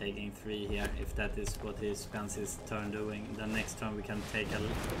mind taking 3 here if that is what he spends his turn doing. The next turn we can take a.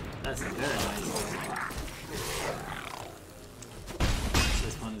 That's a very nice one.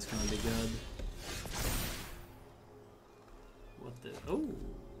 This one is gonna be good. What the? Oh,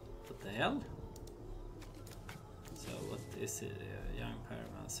 what the hell? So what is it? Young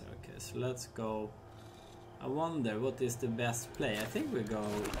Pyromancer. Okay, so let's go. I wonder what is the best play. I think we go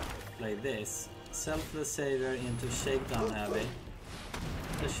like this. Selfless Savior into Shakedown Heavy.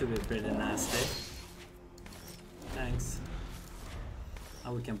 That should be pretty nasty. Thanks.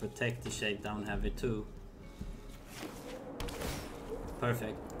 Now we can protect the Shakedown Heavy too.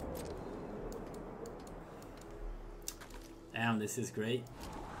 Perfect. Damn, this is great.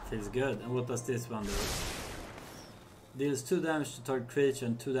 Feels good. And what does this one do? Deals 2 damage to target creature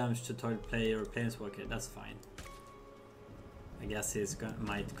and 2 damage to target player or planeswalker. That's fine. I guess he's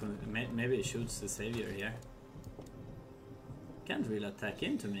maybe he shoots the savior here. Can't really attack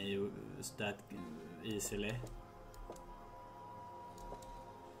into me that easily.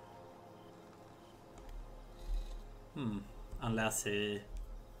 Unless he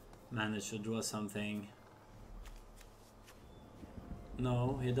managed to draw something.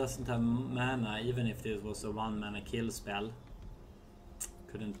 No, he doesn't have mana, even if this was a 1 mana kill spell.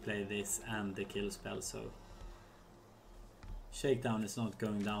 Couldn't play this and the kill spell, so Shakedown is not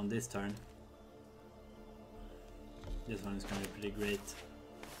going down this turn. This one is going to be pretty great.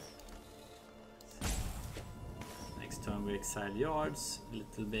 Next turn we exile yards, a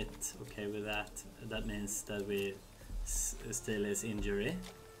little bit okay with that. That means that we steal his injury.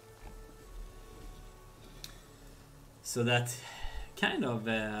 So that kind of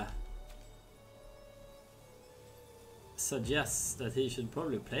suggests that he should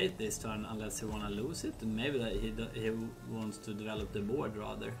probably play it this turn unless he wanna lose it, and maybe that he wants to develop the board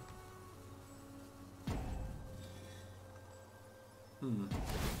rather.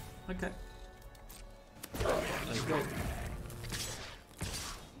 Okay. Let's go.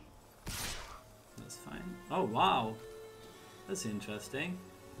 That's fine. Oh wow, that's interesting.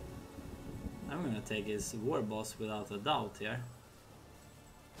 I'm gonna take his war boss without a doubt here.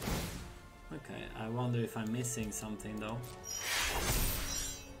 Okay, I wonder if I'm missing something though.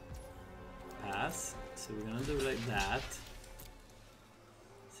 Pass. So we're gonna do like that.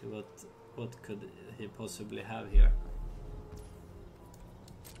 See what could he possibly have here.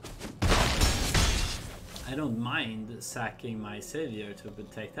 I don't mind sacking my savior to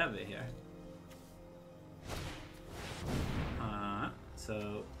protect heavy here.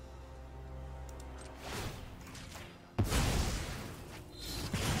 So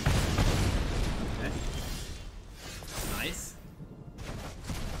okay. Nice.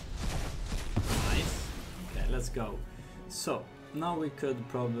 let's go. So now we could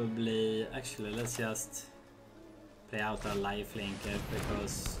probably actually let's just play out our life linker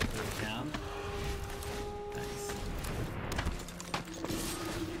because we can. Thanks.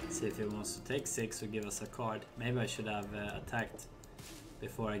 See if he wants to take 6 or give us a card. Maybe I should have attacked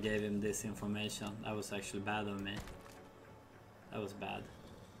before I gave him this information. That was actually bad of me. That was bad.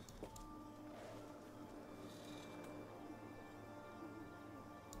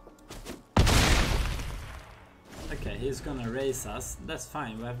 Okay, he's gonna raise us. That's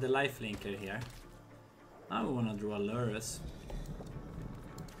fine, we have the life linker here. Now we wanna draw Lurus.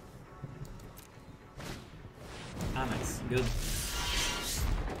 Annex, good.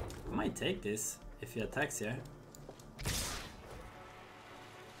 I might take this if he attacks here.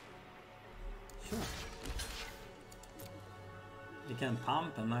 Sure. He can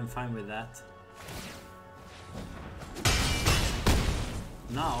pump and I'm fine with that.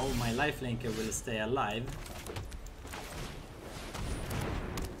 Now my life linker will stay alive.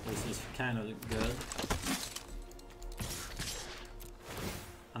 This is kind of good.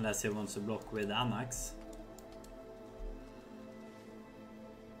 Unless he wants to block with Anax.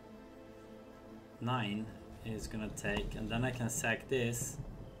 9 is gonna take, and then I can sack this.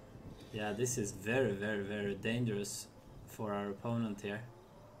 Yeah, this is very, very, very dangerous for our opponent here.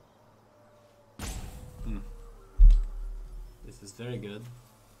 This is very good.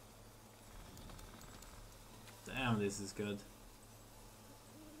 Damn, this is good.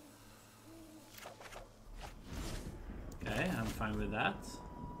 Okay, I'm fine with that.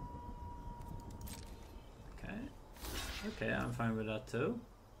 Okay, I'm fine with that too.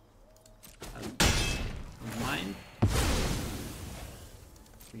 I don't mind.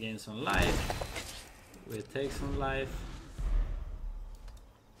 We gain some life. We take some life.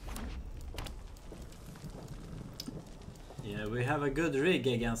 Yeah, we have a good rig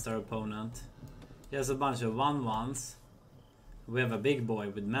against our opponent. He has a bunch of 1/1s. We have a big boy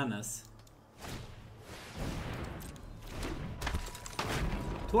with menace.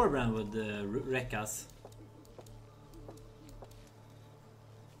 Torbrand would wreck us.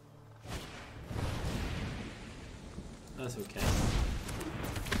 That's okay.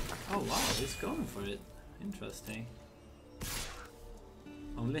 Oh wow, he's going for it. Interesting.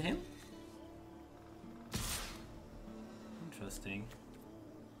 Only him? Interesting.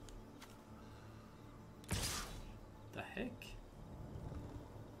 The heck?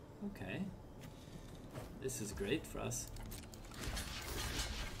 Okay. This is great for us.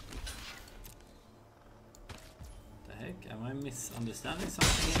 The heck? Am I misunderstanding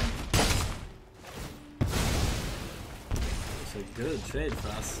something here? It's a good trade for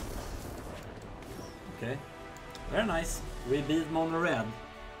us. Okay. Very nice. We beat mono red.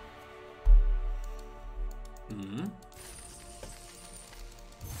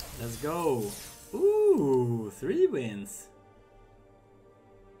 Let's go. Ooh, 3 wins.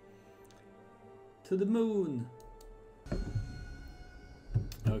 To the moon.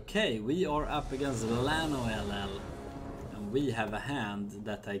 Okay, we are up against Lano LL. And we have a hand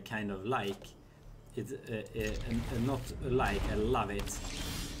that I kind of like. It's not like, I love it.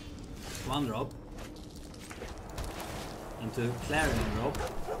 1 drop. Into Clarion drop.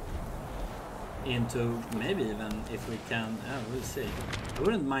 Into maybe even if we can, we'll see. I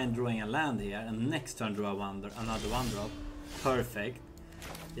wouldn't mind drawing a land here and next turn draw another 1 drop. Perfect.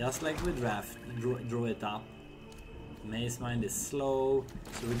 Just like we draft, draw it up. Maze Mind is slow,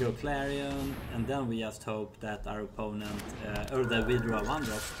 so we go Clarion, and then we just hope that our opponent, or that we draw 1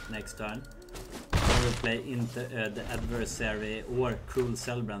 drop next turn. Or we play into the adversary or Cruel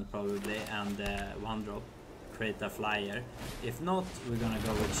Cellbrand probably, and 1 drop. Create a flyer. If not, we're gonna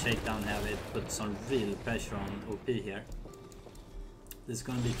go with Shakedown, have it, put some real pressure on OP here. This is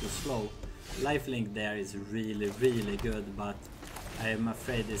gonna be too slow. Lifelink there is really, really good, but I am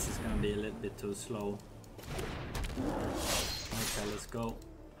afraid this is gonna be a little bit too slow. Okay, let's go.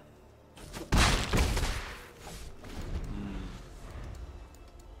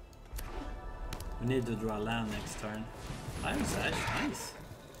 We need to draw land next turn. Time Sash, nice.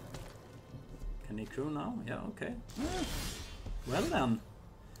 Can he crew now? Yeah, okay. Well then.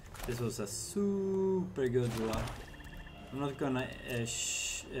 This was a super good draw. I'm not gonna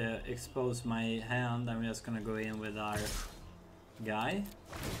expose my hand. I'm just gonna go in with our guy.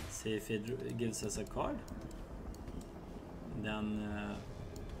 See if it gives us a card. Then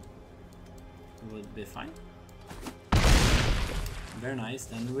it would be fine. Very nice.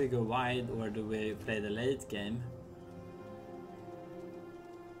 Then do we go wide or do we play the late game?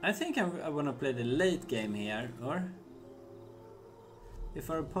 I think I want to play the late game here, or if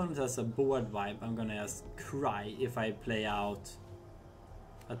our opponent has a board wipe, I'm gonna just cry if I play out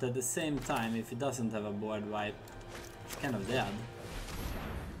But at the same time, if he doesn't have a board wipe, it's kind of dead.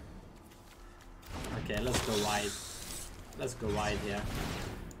 Okay, let's go wide. Let's go wide here.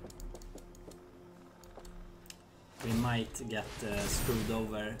 We might get screwed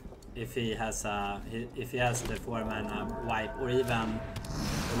over if he has the 4 mana wipe, or even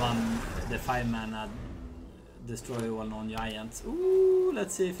the 5 mana destroy all non-giants. Ooh,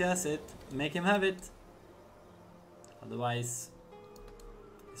 let's see if he has it. Make him have it. Otherwise,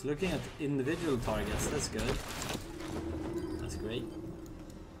 he's looking at individual targets. That's good. That's great.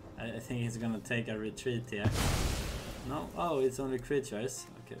 I think he's gonna take a retreat here. No? Oh, it's only creatures.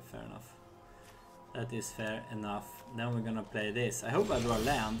 Okay, fair enough. That is fair enough. Then we're gonna play this. I hope I draw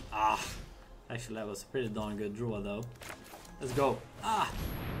land. Ah! Actually, that was a pretty darn good draw, though. Let's go. Ah!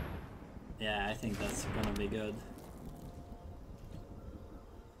 Yeah, I think that's gonna be good.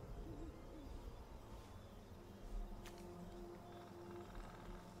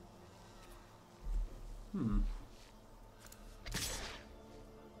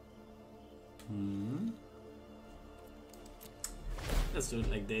 Let's do it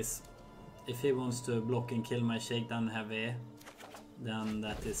like this. If he wants to block and kill my Shakedown heavy, then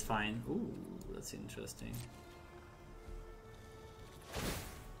that is fine. Ooh, that's interesting.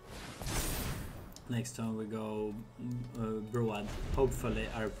 Next turn we go broad. Hopefully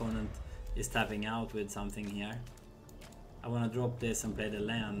our opponent is tapping out with something here. I want to drop this and play the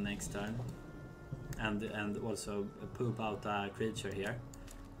land next turn. And also poop out a creature here.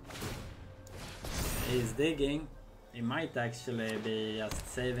 He's digging. He might actually be just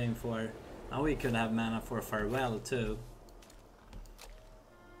saving for... Now we could have mana for farewell too.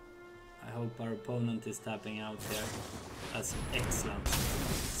 I hope our opponent is tapping out here. That's excellent.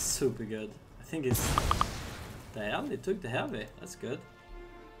 Super good. I think it's... The hell? He took the heavy. That's good.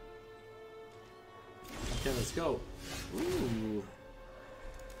 Okay, let's go. Ooh.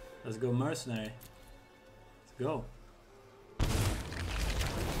 Let's go mercenary. Let's go. Let's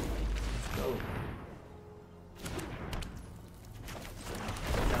go.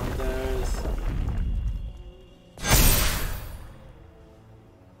 Counters.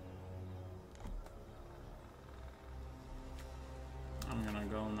 I'm gonna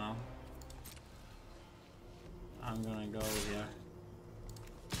go now. I'm gonna go here.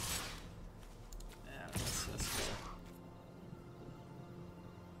 Yeah, let's just go.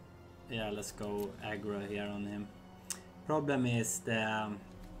 Yeah, let's go aggro here on him. Problem is that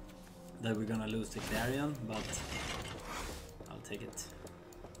we're gonna lose the Clarion, but I'll take it.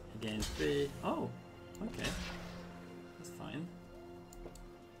 Gain 3. Oh, okay. That's fine.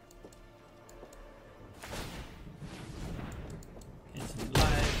 Gain some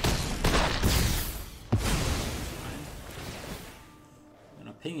life. Fine. I'm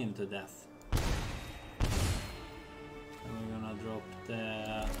gonna ping him to death. And we're gonna drop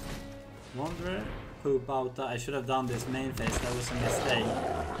the Wanderer. Poop out. I should have done this main phase. That was a mistake.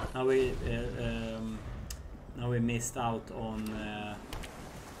 Now we missed out on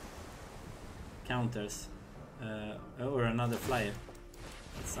counters or another flyer.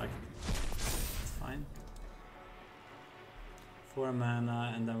 That sucked. That's fine. 4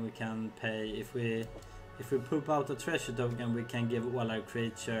 mana, and then we can pay. If we poop out a treasure token, we can give all our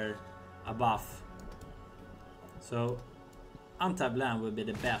creature a buff. So untap land will be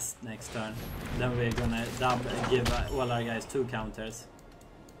the best next turn. Then we're gonna give all our guys 2 counters.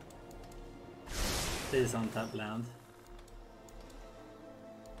 Please untap land.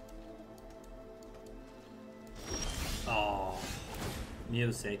 Oh,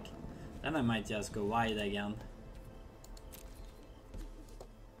 music. Then I might just go wide again.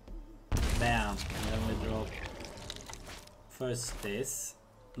 Bam. And then we drop first this.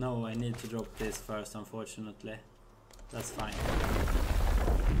 No, I need to drop this first, unfortunately. That's fine.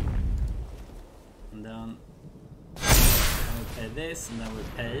 And then we pay this, and then we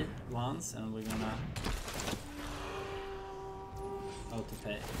pay once, and we're gonna auto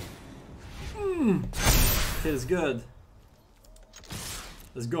pay. Feels good.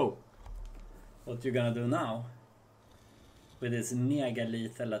 Let's go. What you gonna do now with this mega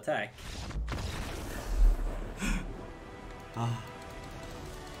lethal attack?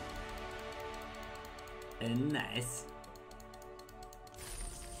 Nice.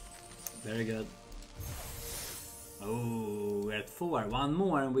 Very good. Oh, we're at 4. One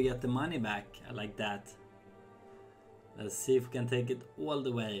more and we get the money back. I like that. Let's see if we can take it all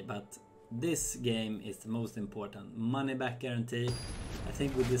the way, but this game is the most important. Money back guarantee. I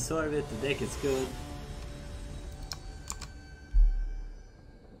think we deserve it. The deck is good.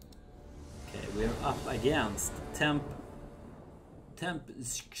 Okay, we're up against Temp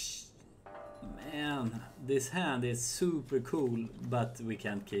Man, this hand is super cool, but we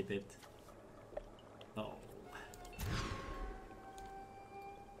can't keep it. Oh.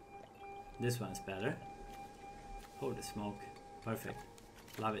 This one's better. Holy smoke. Perfect.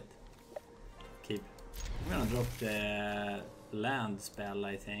 Love it. Keep. I'm gonna drop the land spell,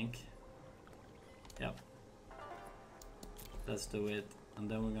 I think. Yep. Let's do it. And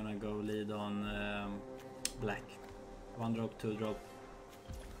then we're gonna go lead on black. 1 drop, 2 drop.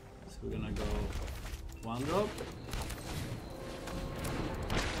 So we're gonna go 1 drop.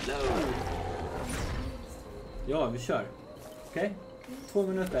 No! Ja, vi kör. Okej? Okay? 2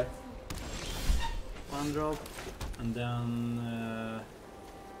 minuter. 1 drop. And then...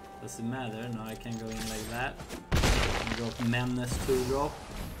 does it matter? No, I can go in like that. Drop menace 2 drop.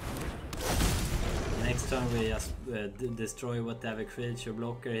 Next turn we just destroy whatever creature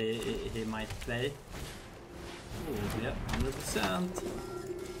blocker he might play. Oh, yeah, 100%.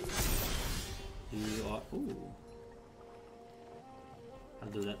 You are... Ooh. I'll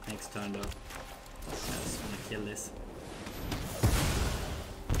do that next turn though. I just wanna kill this.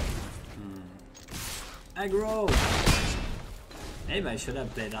 Aggro! Maybe I should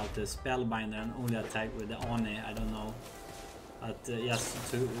have played out the Spellbinder and only attacked with the Oni, I don't know. But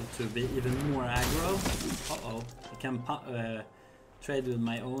yes, to be even more aggro. Uh-oh. I can trade with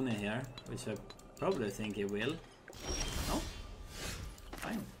my Oni here, which I probably think he will. No?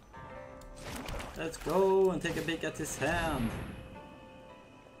 Fine. Let's go and take a peek at his hand.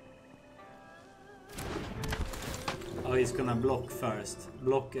 Oh, he's gonna block first.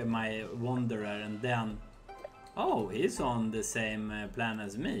 Block my Wanderer and then... Oh, he's on the same plan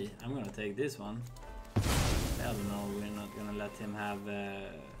as me. I'm gonna take this one. Hell no, we're not gonna let him have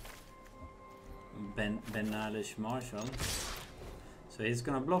Benalish Marshall. So he's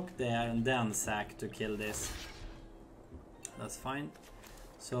gonna block there and then sack to kill this. That's fine.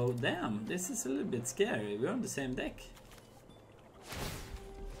 So damn, this is a little bit scary. We're on the same deck.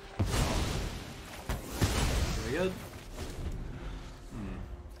 Very good.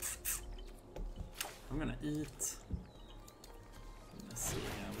 I'm gonna eat. Let's see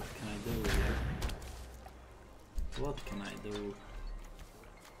here, what can I do here? What can I do?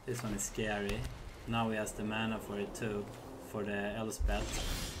 This one is scary. Now he has the mana for it too, for the Elspeth.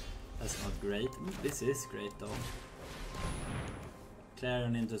 That's not great. This is great though.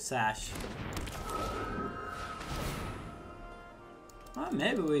 Clarion into Sash. Well,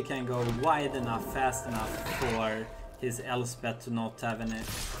 maybe we can go wide enough, fast enough for his Elspeth to not have any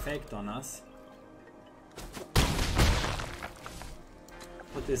effect on us.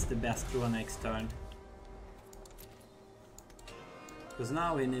 What is the best draw next turn? Because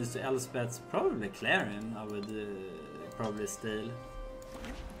now he needs to Elspeth, probably Clarion, I would probably steal.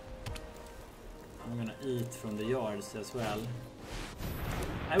 I'm gonna eat from the yards as well.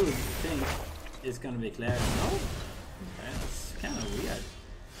 I would think it's gonna be Clarion. No? Okay, that's kind of weird.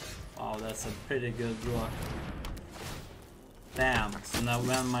 Wow, that's a pretty good draw. Bam! So now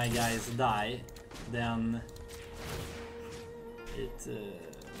when my guys die, then it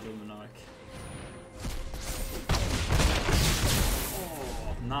Luminarch.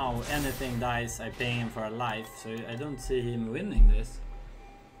 Oh, now anything dies, I pay him for a life, so I don't see him winning this.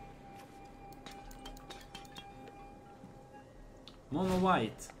 Mono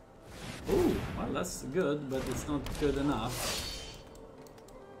white. Oh, well that's good, but it's not good enough.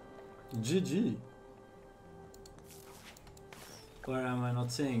 GG. Or am I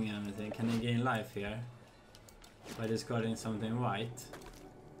not seeing anything? Can he gain life here? By discarding something white.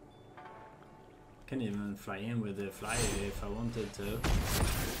 Can even fly in with the flyer if I wanted to.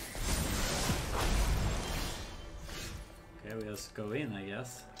 Okay, we just go in, I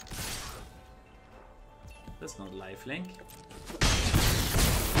guess. That's not lifelink.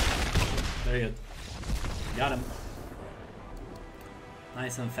 Very good. Got him.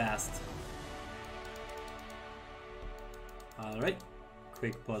 Nice and fast. Alright.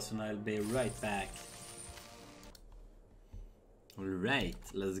 Quick pause and I'll be right back. Alright,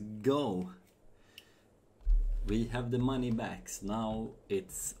 let's go. We have the money backs. Now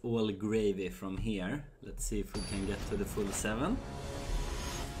it's all gravy from here. Let's see if we can get to the full 7.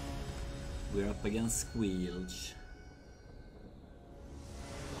 We're up against Squealch.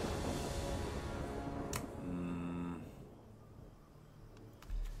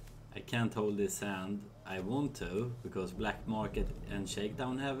 I can't hold this hand. I want to, because Black Market and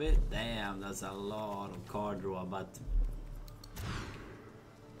Shakedown have it. Damn, that's a lot of card draw, but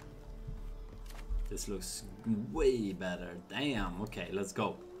this looks way better. Damn, okay, let's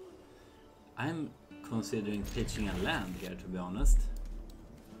go. I'm considering pitching a land here, to be honest.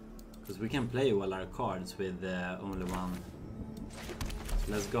 Because we can play all our cards with only one.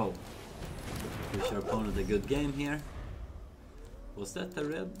 So let's go. Gives our opponent a good game here. Was that a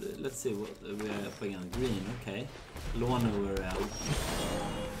red? Let's see what we're up against. Green, okay. Lawn over red.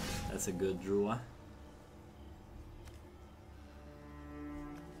 That's a good draw.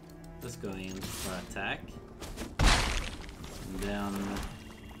 Let's go in for attack. And then...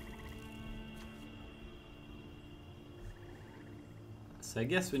 So I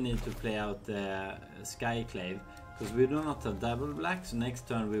guess we need to play out the Skyclave. Because we do not have double black, so next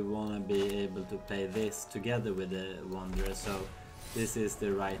turn we want to be able to play this together with the Wanderer. So this is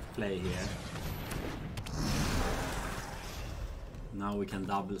the right play here. Now we can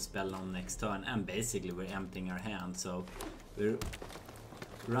double spell on next turn, and basically we're emptying our hand. So we're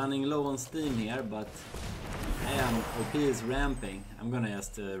running low on steam here, but OP is ramping. I'm gonna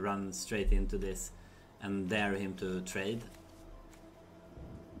just run straight into this and dare him to trade.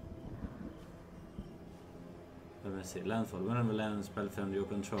 Let me see, landfall. Whenever land spell from your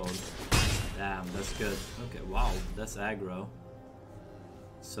control. Damn, that's good. Okay, wow, that's aggro.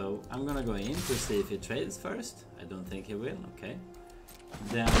 So I'm gonna go in to see if he trades first. I don't think he will. Okay.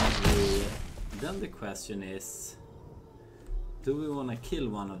 Then the question is, do we want to kill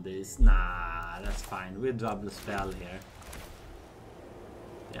one of these? Nah, that's fine. We double spell here.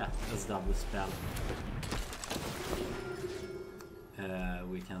 Yeah, let's double spell.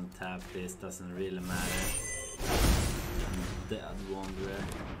 We can tap this. Doesn't really matter. Dead Wanderer.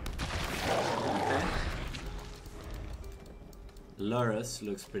 Okay. Lurus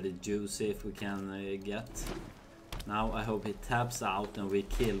looks pretty juicy if we can get. Now I hope he taps out and we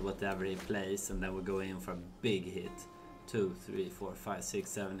kill whatever he plays, and then we go in for a big hit. 2, 3, 4, 5, 6,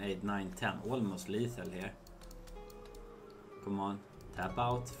 7, 8, 9, 10. Almost lethal here. Come on. Tap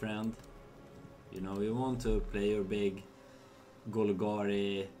out, friend. You know you want to play your big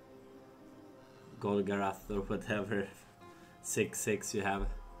Golgari, Golgarath or whatever 6/6 you have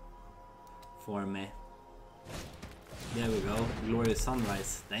for me. There we go. Glorious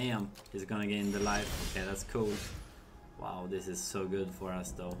Sunrise. Damn, he's gonna gain the life. Okay, that's cool. Wow, this is so good for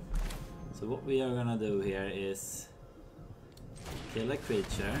us though. So what we are gonna do here is kill a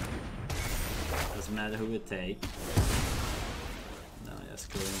creature. Doesn't matter who we take. No,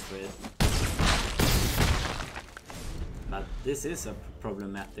 just go in for it. But this is a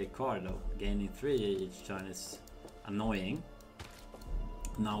problematic card though. Gaining 3 each turn is annoying.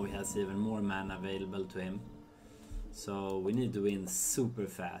 Now he has even more mana available to him. So we need to win super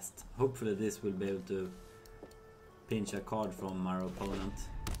fast. Hopefully this will be able to pinch a card from our opponent.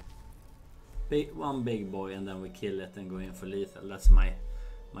 One big boy and then we kill it and go in for lethal. That's my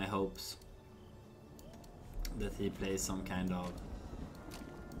hopes. That he plays some kind of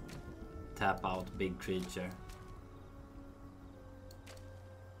tap out big creature.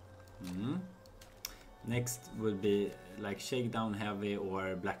 Next would be like Shakedown heavy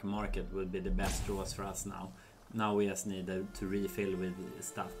or Black Market would be the best draws for us now. Now we just need to refill with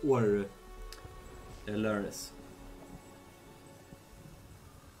stuff or Lurus.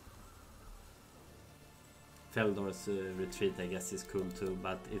 Feldor's retreat I guess is cool too,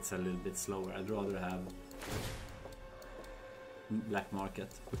 but it's a little bit slower. I'd rather have Black Market.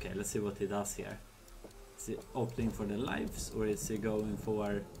 Okay, let's see what he does here. Is he opting for the lives or is he going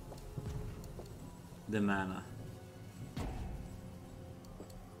for the mana?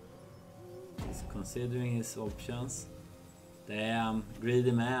 He's considering his options. Damn,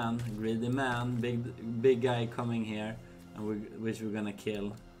 greedy man, big guy coming here, and which we're gonna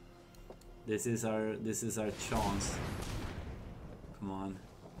kill. This is our chance. Come on.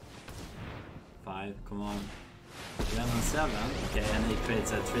 5, come on. 7. Okay, and he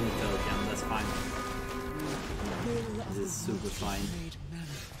creates a 3 token. That's fine. This is super fine.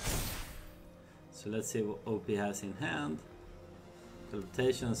 So let's see what OP has in hand.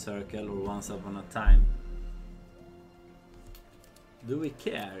 Teleportation circle or once upon a time. Do we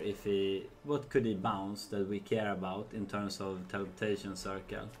care if he... What could he bounce that we care about in terms of teleportation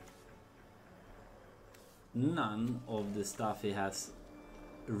circle? None of the stuff he has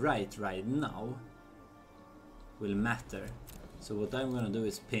right now will matter. So what I'm gonna do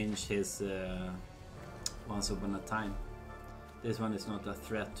is pinch his once upon a time. This one is not a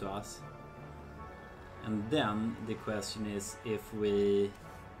threat to us. And then the question is if we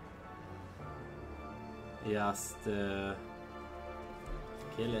just kill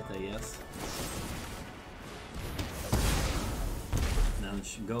it, I guess. Then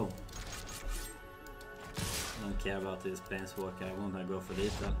go. I don't care about this Planeswalker, I want to go for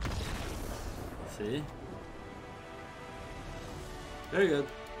lethal. See? Very good,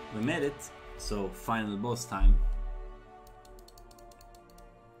 we made it. So final boss time.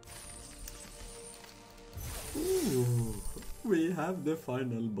 Ooh, we have the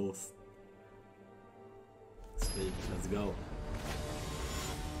final boss. Sweet, let's go.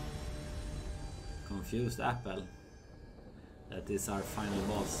 Confused apple. That is our final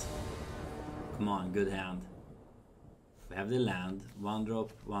boss. Come on, good hand. We have the land. 1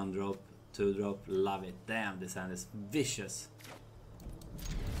 drop, 1 drop, 2 drop. Love it. Damn, this hand is vicious.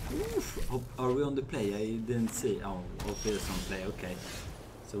 Oof. Are we on the play? I didn't see. Oh, okay, it's on play. Okay.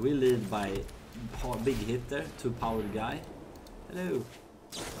 So we lead by big hitter, 2 powered guy. Hello.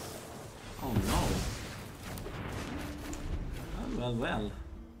 Oh no. Oh, well.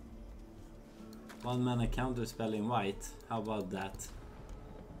 1 mana counter spell in white. How about that?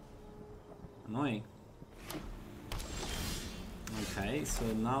 Annoying. Okay, so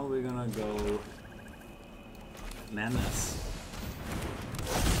now we're gonna go Menace.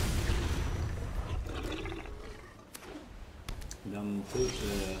 Then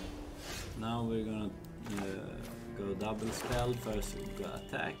now we're gonna go double spell. First we go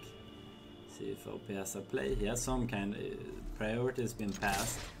attack. See if OP has a play. He has some kind of priority has been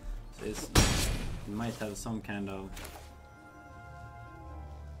passed. So he might have some kind of...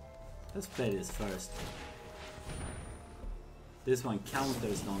 Let's play this first. This one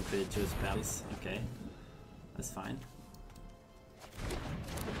counters non-creature spells. Okay, that's fine.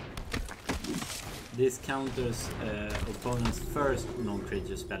 This counters opponent's first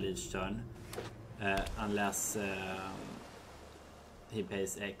non-creature spell each turn, unless he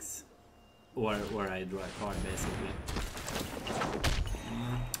pays X, or I draw a card basically.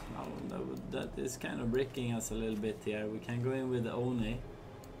 That is kind of bricking us a little bit here. We can go in with the Oni.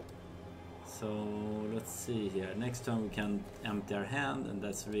 So let's see here. Next turn we can empty our hand, and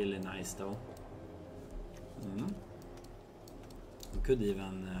that's really nice though. We could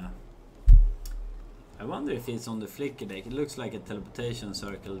even... I wonder if he's on the flicker deck. It looks like a teleportation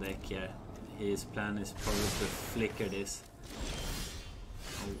circle deck here. His plan is probably to flicker this.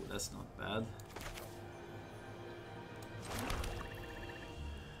 Oh, that's not bad.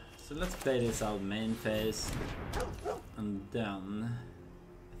 So let's play this out main phase. And then...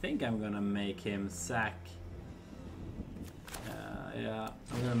 I think I'm gonna make him sack. Yeah,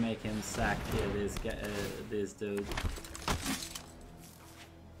 I'm gonna make him sack this guy, this dude.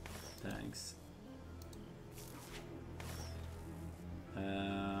 Thanks.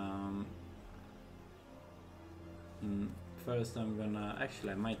 First I'm gonna...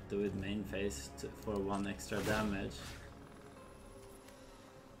 Actually I might do it main phase for 1 extra damage.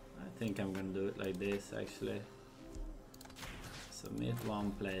 I think I'm gonna do it like this actually. Submit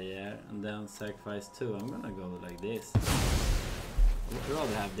 1 player and then sacrifice 2. I'm gonna go like this. I would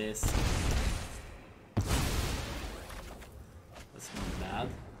rather have this. That's not bad.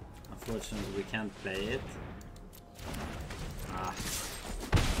 Unfortunately we can't play it. Ah.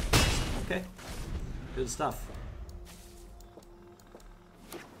 Okay. Good stuff.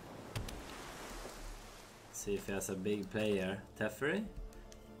 Let's see if he has a big player. Teferi?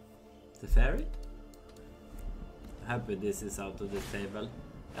 Teferi? Happy this is out of the table.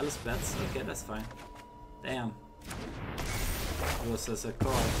 Elspeths, okay, that's fine. Damn. Was as a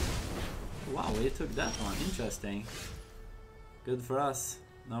card. Wow, we took that one. Interesting. Good for us.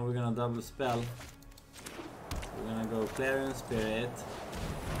 Now we're gonna double spell. We're gonna go Clarion Spirit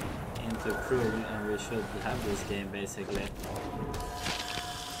into Cruel, and we should have this game basically.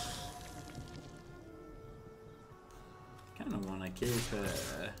 Kind of wanna keep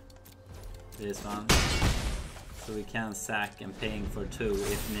this one. So we can sack and paying for 2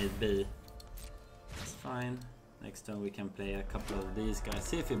 if need be. That's fine. Next turn we can play a couple of these guys.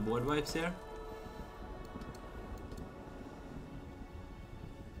 See if he board wipes here.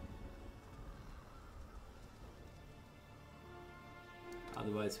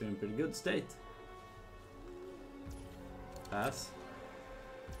 Otherwise we're in pretty good state. Pass.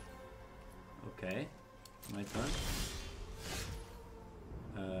 Okay. My turn.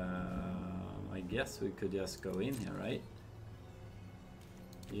 I guess we could just go in here, right?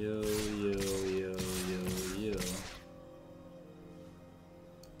 You.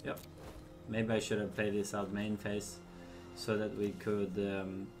 Yep. Maybe I should have played this out main phase so that we could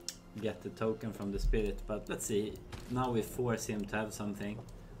get the token from the spirit. But let's see. Now we force him to have something.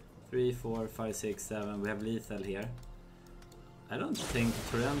 3, 4, 5, 6, 7. We have lethal here. I don't think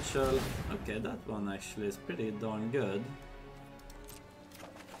torrential... Okay, that one actually is pretty darn good.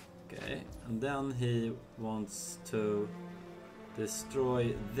 Okay, and then he wants to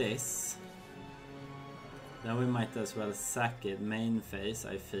destroy this. Then we might as well sack it main phase,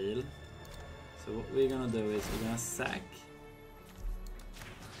 I feel. So what we're gonna do is we're gonna sack.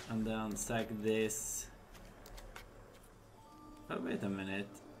 And then sack this. Oh, wait a minute.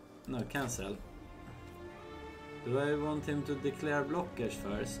 No, cancel. Do I want him to declare blockers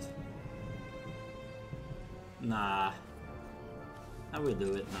first? Nah. I will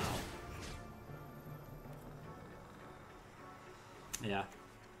do it now. Yeah.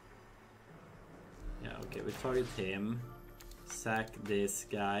 Yeah, okay, we target him. Sack this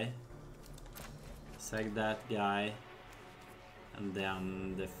guy. Sack that guy. And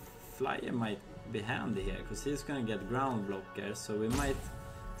then the flyer might be handy here, because he's gonna get ground blocker, so we might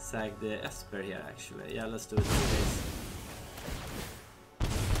sack the Esper here actually. Yeah, let's do it like this.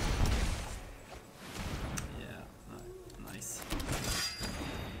 Yeah, nice.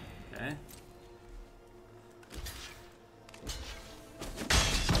 Okay.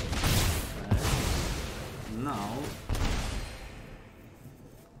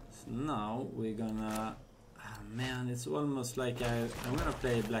 Now we're gonna... man, it's almost like I'm gonna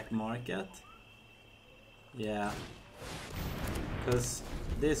play Black Market. Yeah. Because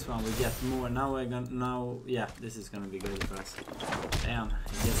this one we get more. Now we're gonna... yeah, this is gonna be good for us. Damn,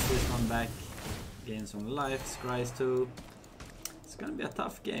 gets this one back. Gain some life, scries 2. It's gonna be a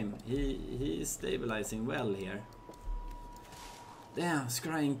tough game. He is stabilizing well here. Damn,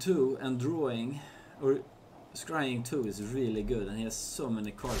 scrying 2 and drawing... or scrying 2 is really good, and he has so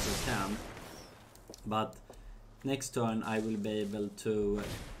many cards at hand. But next turn I will be able to...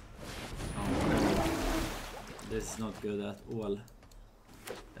 oh, this is not good at all.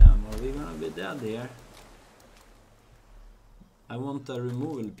 Damn, are we gonna be dead here? I want a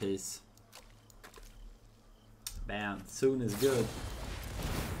removal piece. Bam, soon is good.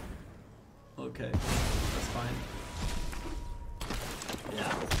 Okay, that's fine.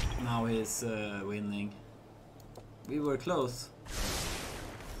 Yeah, now he's winning. We were close.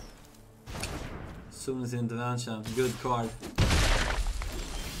 Soon's intervention, good card.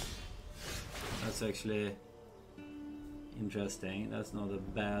 That's actually interesting. That's not a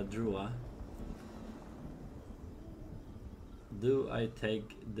bad draw. Do I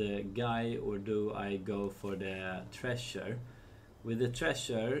take the guy or do I go for the treasure? With the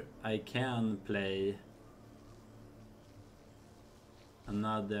treasure I can play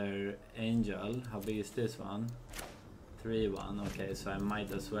another angel. How big is this one? 3-1. Okay, so I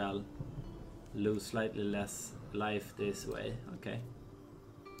might as well lose slightly less life this way. Okay.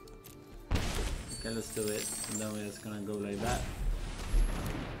 Okay, let's do it. And then we're just gonna go like that.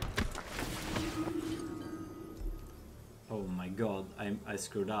 Oh my god, I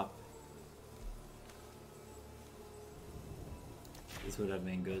screwed up. This would have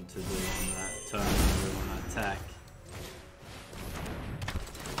been good to do on that turn when we want to attack.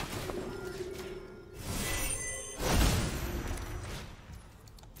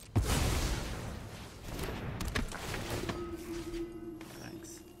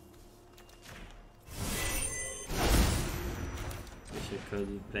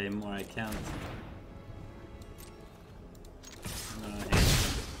 Could play more, I can't.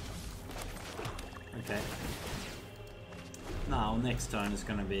 Okay. Now next turn is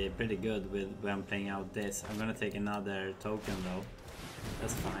gonna be pretty good with when playing out this. I'm gonna take another token though.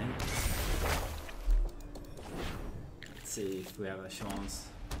 That's fine. Let's see if we have a chance.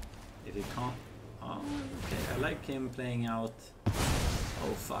 If he can't... oh, okay. I like him playing out...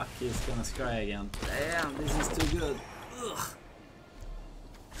 oh fuck, he's gonna scry again. Damn, this is too good. Ugh.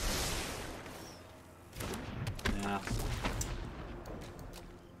 Yeah.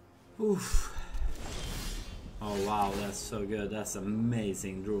 Oof. Oh wow, that's so good. That's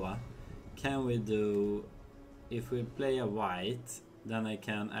amazing draw. Can we do... if we play a white, then I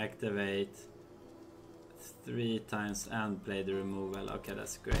can activate 3 times and play the removal. Okay,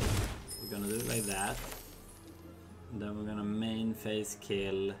 that's great. We're gonna do it like that. And then we're gonna main phase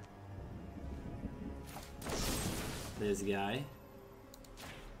kill this guy.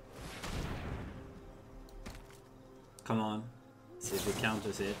 Come on. See if he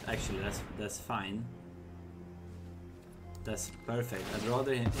counters it. Actually, that's fine. That's perfect. I'd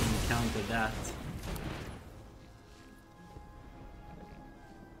rather him counter that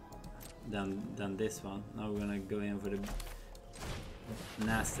than this one. Now we're gonna go in for the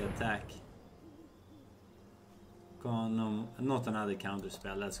nasty attack. Come on, no, not another counter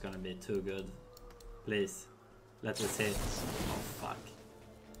spell. That's gonna be too good. Please, let us hit. Oh fuck.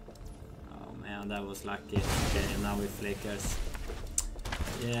 Oh man, that was lucky. Okay, now we flickers.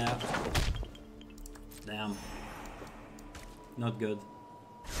 Yeah. Damn. Not good.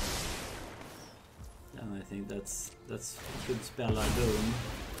 And I think that's should spell our doom.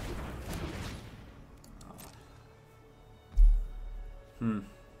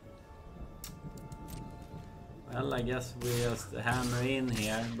 Well, I guess we just hammer in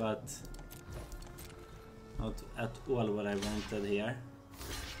here, but not at all what I wanted here.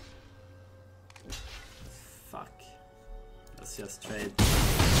 Fuck. Let's just trade.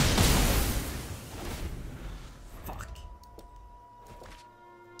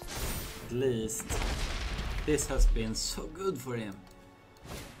 at least this has been so good for him.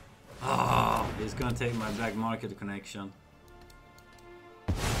 Oh, he's gonna take my black market connection.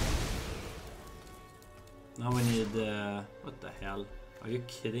 Now we need... what the hell? Are you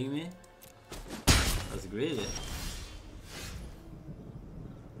kidding me? That's greedy.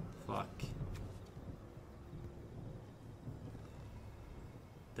 Fuck.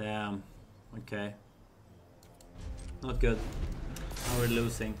 Damn. Okay. Not good. Now we're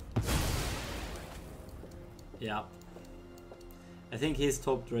losing. Yeah. I think his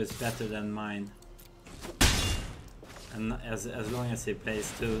top draw is better than mine. And as long as he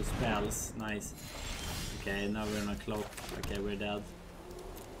plays 2 spells, nice. Okay, now we're on a clock. Okay, we're dead.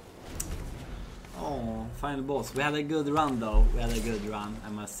 Oh, final boss. We had a good run though. We had a good run, I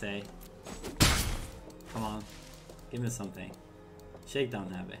must say. Come on. Give me something.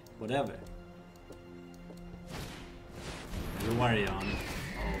 Shakedown heavy. Whatever. Warrior on.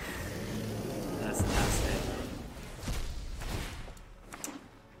 Oh, that's nasty.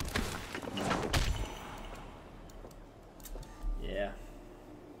 Yeah.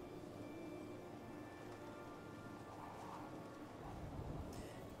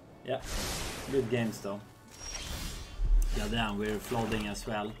 Yeah. Good games though. Yeah, damn, we're flooding as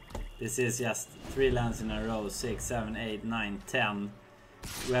well. This is just 3 lands in a row. 6, 7, 8, 9, 10.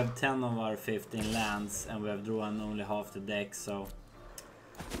 We have 10 of our 15 lands and we have drawn only half the deck, so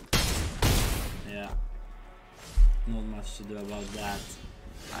yeah, not much to do about that.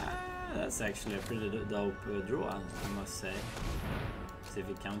 That's actually a pretty dope draw, I must say. See if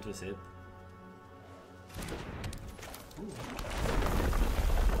he counters it.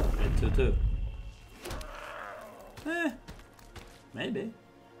 2-2. Maybe.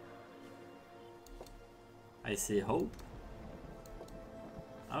 I see hope.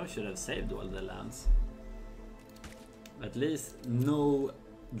 I should have saved all the lands. At least no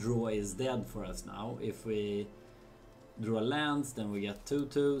draw is dead for us now. If we draw lands, then we get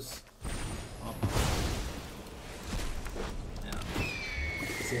 2-2s. Oh. Yeah.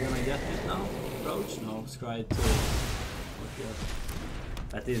 Is he gonna get it now? Approach? No. Scry 2. Okay.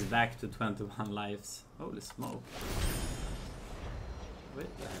 That is back to 21 lives. Holy smoke.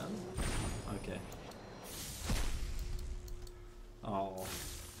 Wait, the hell? Okay. Oh.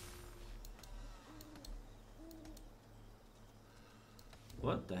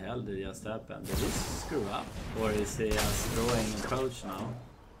 What the hell did just happen? Did he screw up? Or is he just throwing approach now?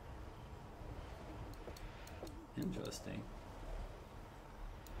 Interesting.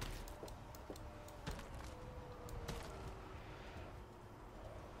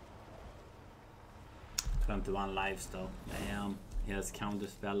 $21 lives though. Damn. He has counter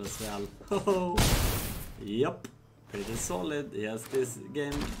spell as well. Oh, yep. Pretty solid. He has this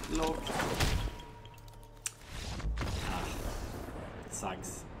game locked.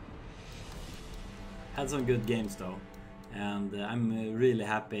 Sucks. Had some good games though, and I'm really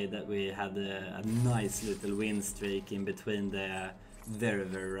happy that we had a nice little win streak in between the very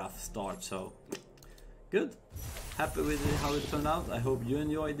rough start. So good. Happy with how it turned out. I hope you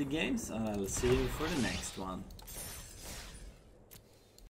enjoyed the games, and I'll see you for the next one.